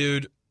mean,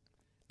 dude,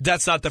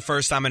 that's not the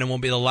first time and it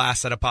won't be the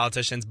last that a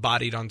politician's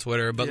bodied on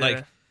Twitter. But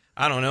like,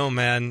 I don't know,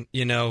 man.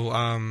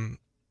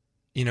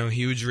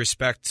 Huge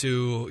respect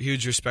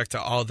to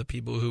all the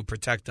people who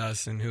protect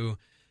us and who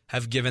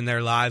have given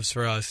their lives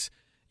for us.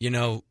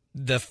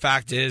 The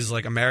fact is,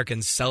 like,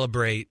 Americans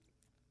celebrate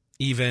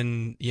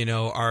even,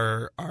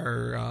 our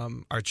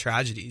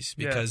tragedies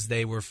because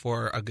they were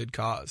for a good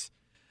cause.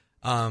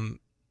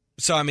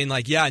 So I mean,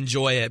 like, yeah,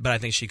 enjoy it, but I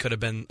think she could have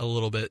been a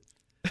little bit.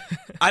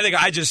 I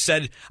think I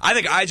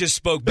just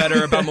spoke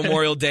better about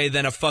Memorial Day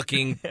than a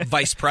fucking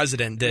vice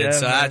president did. Yeah,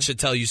 so man. that should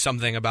tell you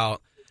something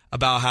about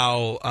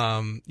how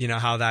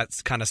how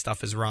that kind of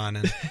stuff is run.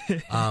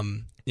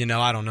 And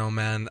I don't know,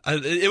 man.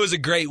 It was a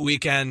great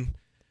weekend.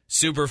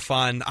 Super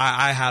fun.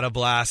 I had a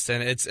blast,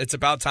 and it's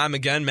about time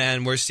again,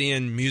 man. We're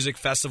seeing music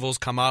festivals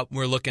come up.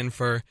 We're looking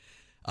for,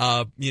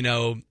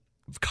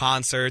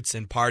 concerts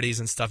and parties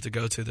and stuff to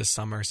go to this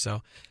summer.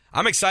 So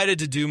I'm excited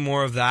to do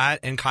more of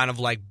that and kind of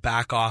like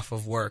back off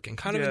of work and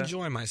kind of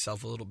enjoy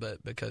myself a little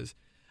bit because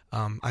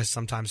I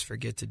sometimes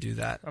forget to do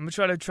that. I'm going to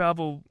try to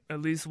travel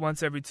at least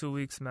once every 2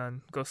 weeks,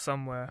 man. Go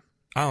somewhere.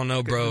 I don't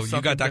know, bro.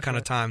 You got that kind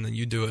of time, then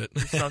you do it.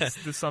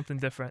 Do something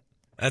different.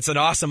 That's an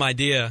awesome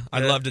idea.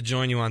 I'd love to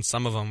join you on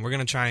some of them. We're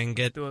gonna try and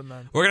get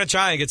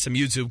some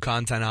YouTube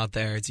content out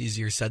there. It's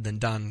easier said than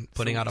done.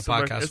 Putting out a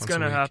podcast. It's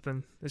gonna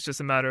happen. It's just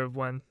a matter of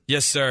when.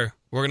 Yes, sir.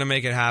 We're gonna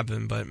make it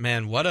happen. But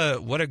man, what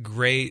a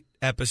great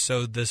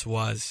episode this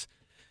was.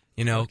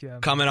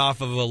 Coming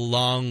off of a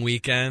long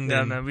weekend.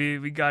 Yeah, man.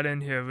 We got in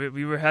here.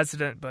 We were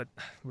hesitant, but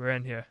we're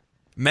in here.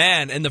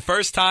 Man, and the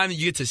first time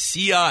you get to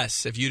see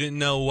us, if you didn't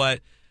know what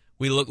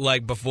we looked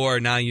like before,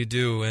 now you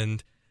do.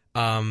 And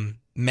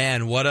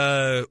man, what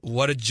a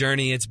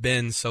journey it's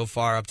been so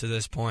far up to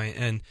this point,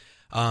 and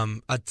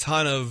a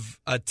ton of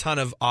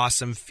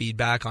awesome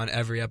feedback on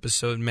every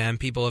episode. Man,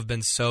 people have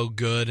been so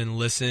good and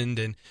listened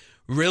and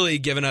really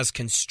given us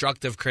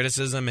constructive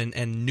criticism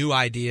and new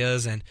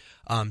ideas and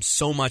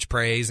so much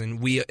praise, and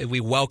we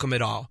welcome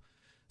it all.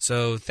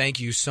 So thank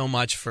you so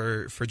much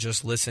for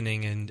just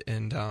listening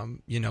and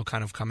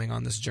kind of coming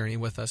on this journey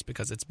with us,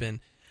 because it's been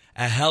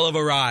a hell of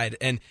a ride,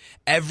 and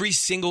every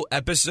single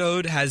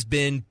episode has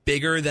been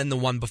bigger than the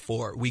one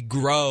before. We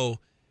grow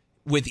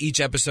with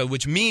each episode,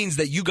 which means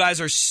that you guys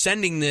are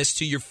sending this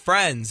to your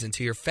friends and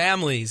to your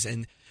families,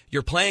 and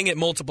you're playing it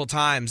multiple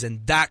times,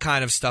 and that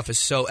kind of stuff is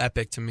so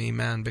epic to me,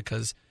 man,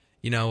 because,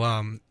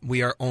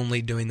 we are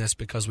only doing this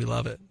because we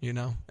love it,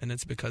 and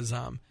it's because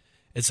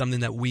it's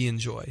something that we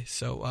enjoy.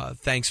 So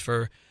thanks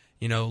for,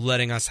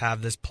 letting us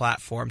have this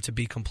platform to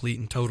be complete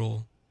and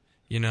total,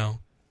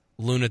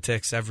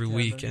 lunatics every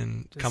week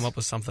and come up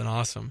with something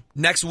awesome.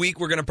 Next week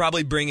we're gonna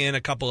probably bring in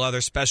a couple other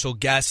special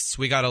guests.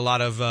 We got a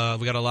lot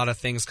of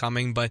things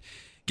coming, but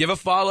give a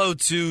follow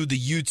to the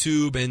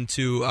YouTube and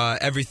to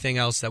everything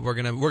else that we're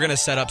gonna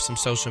set up some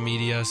social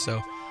media.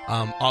 So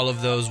all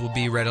of those will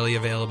be readily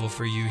available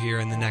for you here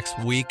in the next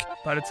week.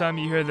 By the time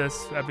you hear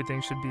this,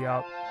 everything should be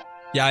out.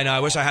 Yeah, I know.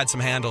 I wish I had some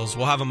handles.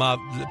 We'll have them up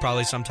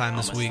probably sometime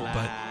this week,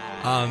 but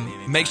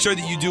make sure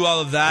that you do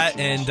all of that.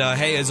 And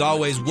hey, as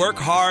always, work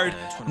hard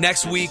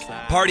next week,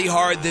 party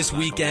hard this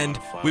weekend.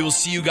 We will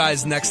see you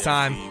guys next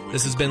time.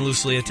 This has been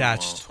Loosely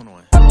Attached.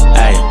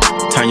 Hey,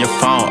 turn your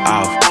phone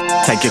off,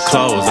 take your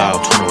clothes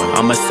off.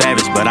 I'm a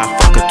savage, but I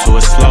fuck her to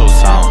a slow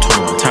song.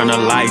 Turn the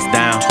lights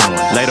down,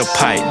 lay the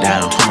pipe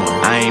down.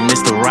 I ain't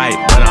Mr. Right,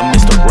 but I'm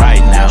Mr.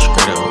 Right now.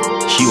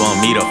 She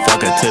want me to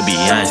fuck her to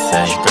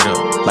Beyonce,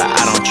 but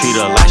I don't treat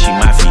her like she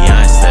my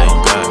fiance.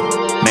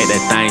 Make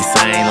that thing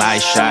sing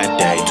like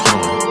Sade.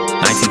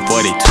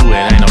 1942,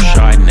 it ain't no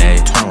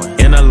Chardonnay.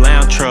 In a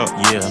lounge truck,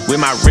 with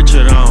my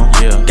Richard on.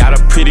 Got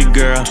a pretty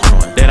girl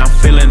that I'm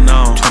feeling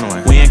on.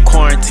 We in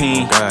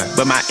quarantine,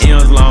 but my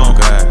M's long.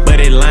 But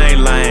it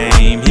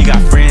lame, he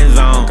got friends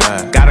on.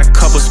 Got a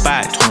couple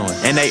spots,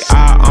 and they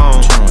are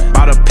on.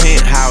 Bought a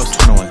penthouse,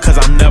 cause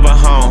I'm never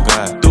home.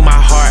 Threw my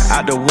heart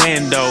out the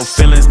window,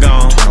 feelings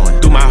gone.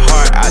 Threw my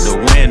heart out the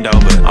window,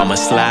 but I'ma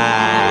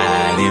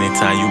slide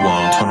anytime you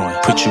want.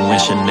 Put you in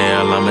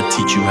Chanel, I'ma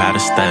teach you how to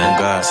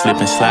stand. Slip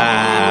and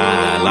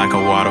slide like a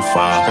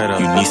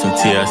waterfall. You need some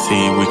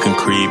TLC, we can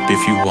creep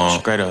if you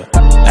want.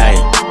 Hey,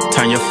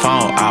 turn your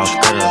phone off,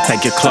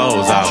 take your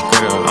clothes off.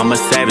 I'm a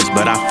savage,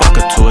 but I fuck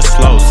her to a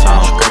slow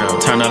song.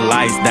 Turn the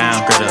lights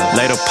down,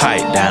 lay the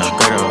pipe down.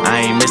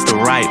 I ain't Mr.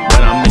 Right,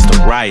 but I'm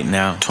Mr. Right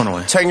now.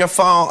 Turn your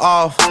phone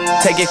off,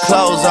 take your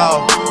clothes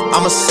off.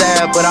 I'm a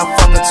sad, but I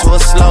fuck her to a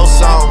slow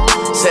song.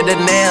 Said the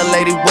nail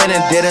lady went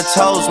and did her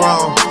toes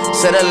wrong.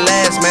 Said the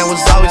last man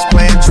was always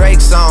playing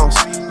Drake songs.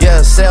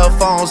 Yeah, cell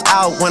phones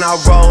out when I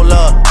roll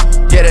up.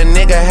 Yeah, the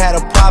nigga had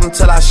a problem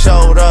till I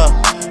showed up.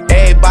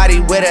 Everybody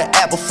with an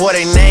app before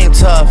they name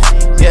tough.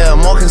 Yeah,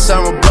 more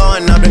concerned with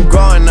blowing up than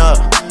growing up.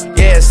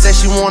 Yeah, said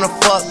she wanna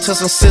fuck till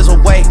some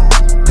sizzle wait.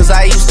 Cause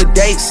I used to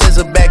date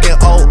SZA back in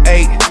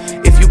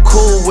 08. If you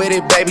cool with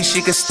it, baby,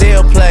 she can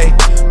still play.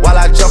 While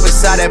I jump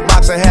inside that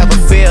box and have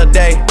a field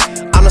day.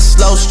 I'm the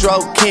slow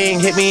stroke king,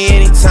 hit me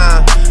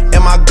anytime.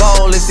 And my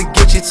goal is to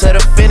get you to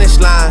the finish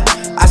line.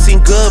 I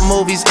seen good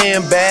movies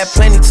and bad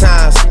plenty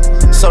times.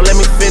 So let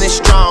me finish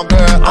strong,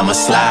 girl. I'ma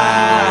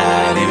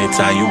slide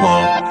anytime you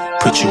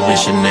want. Put you in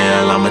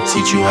Chanel, I'ma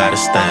teach you how to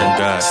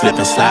stand. Slip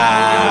and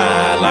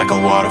slide like a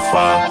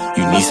waterfall.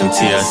 You need some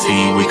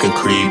TLC, we can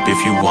creep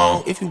if you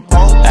want.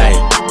 Hey,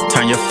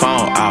 turn your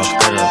phone off,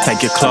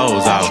 take your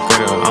clothes off.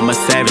 I'm a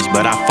savage,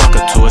 but I fuck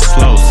her to a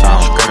slow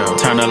song.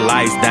 Turn the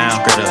lights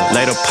down,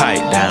 lay the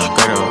pipe down.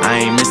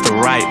 I ain't Mr.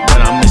 Right,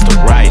 but I'm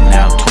Mr. Right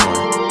now.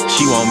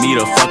 She want me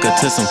to fuck her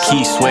to some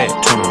Key Sweat,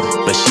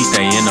 but she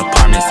stay in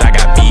apartments, I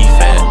got beef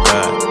at.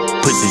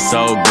 Pussy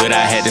so good,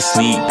 I had to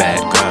sneak back.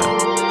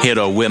 Hit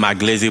her with my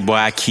glizzy, boy,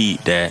 I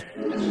keep that.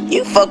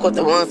 You fuck with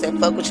the ones that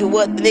fuck with you.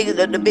 What the niggas,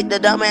 the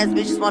dumbass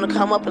bitches wanna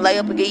come up and lay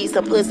up and give you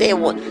some pussy at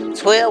 1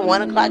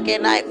 o'clock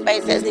at night.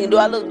 Face ass nigga, do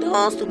I look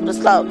dumb, stupid, or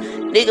slow?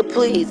 Nigga,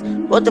 please,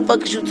 what the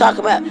fuck is you talking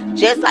about?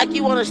 Just like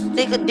you wanna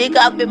stick a dick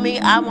up in me,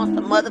 I want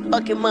some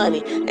motherfucking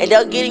money. And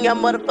don't get in your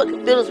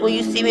motherfucking feelings when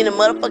you see me in the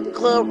motherfucking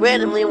club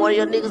randomly and one of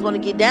your niggas wanna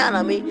get down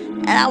on me.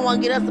 And I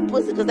wanna get us some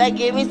pussy cause they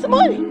give me some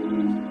money.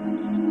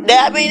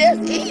 I mean,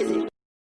 that's easy.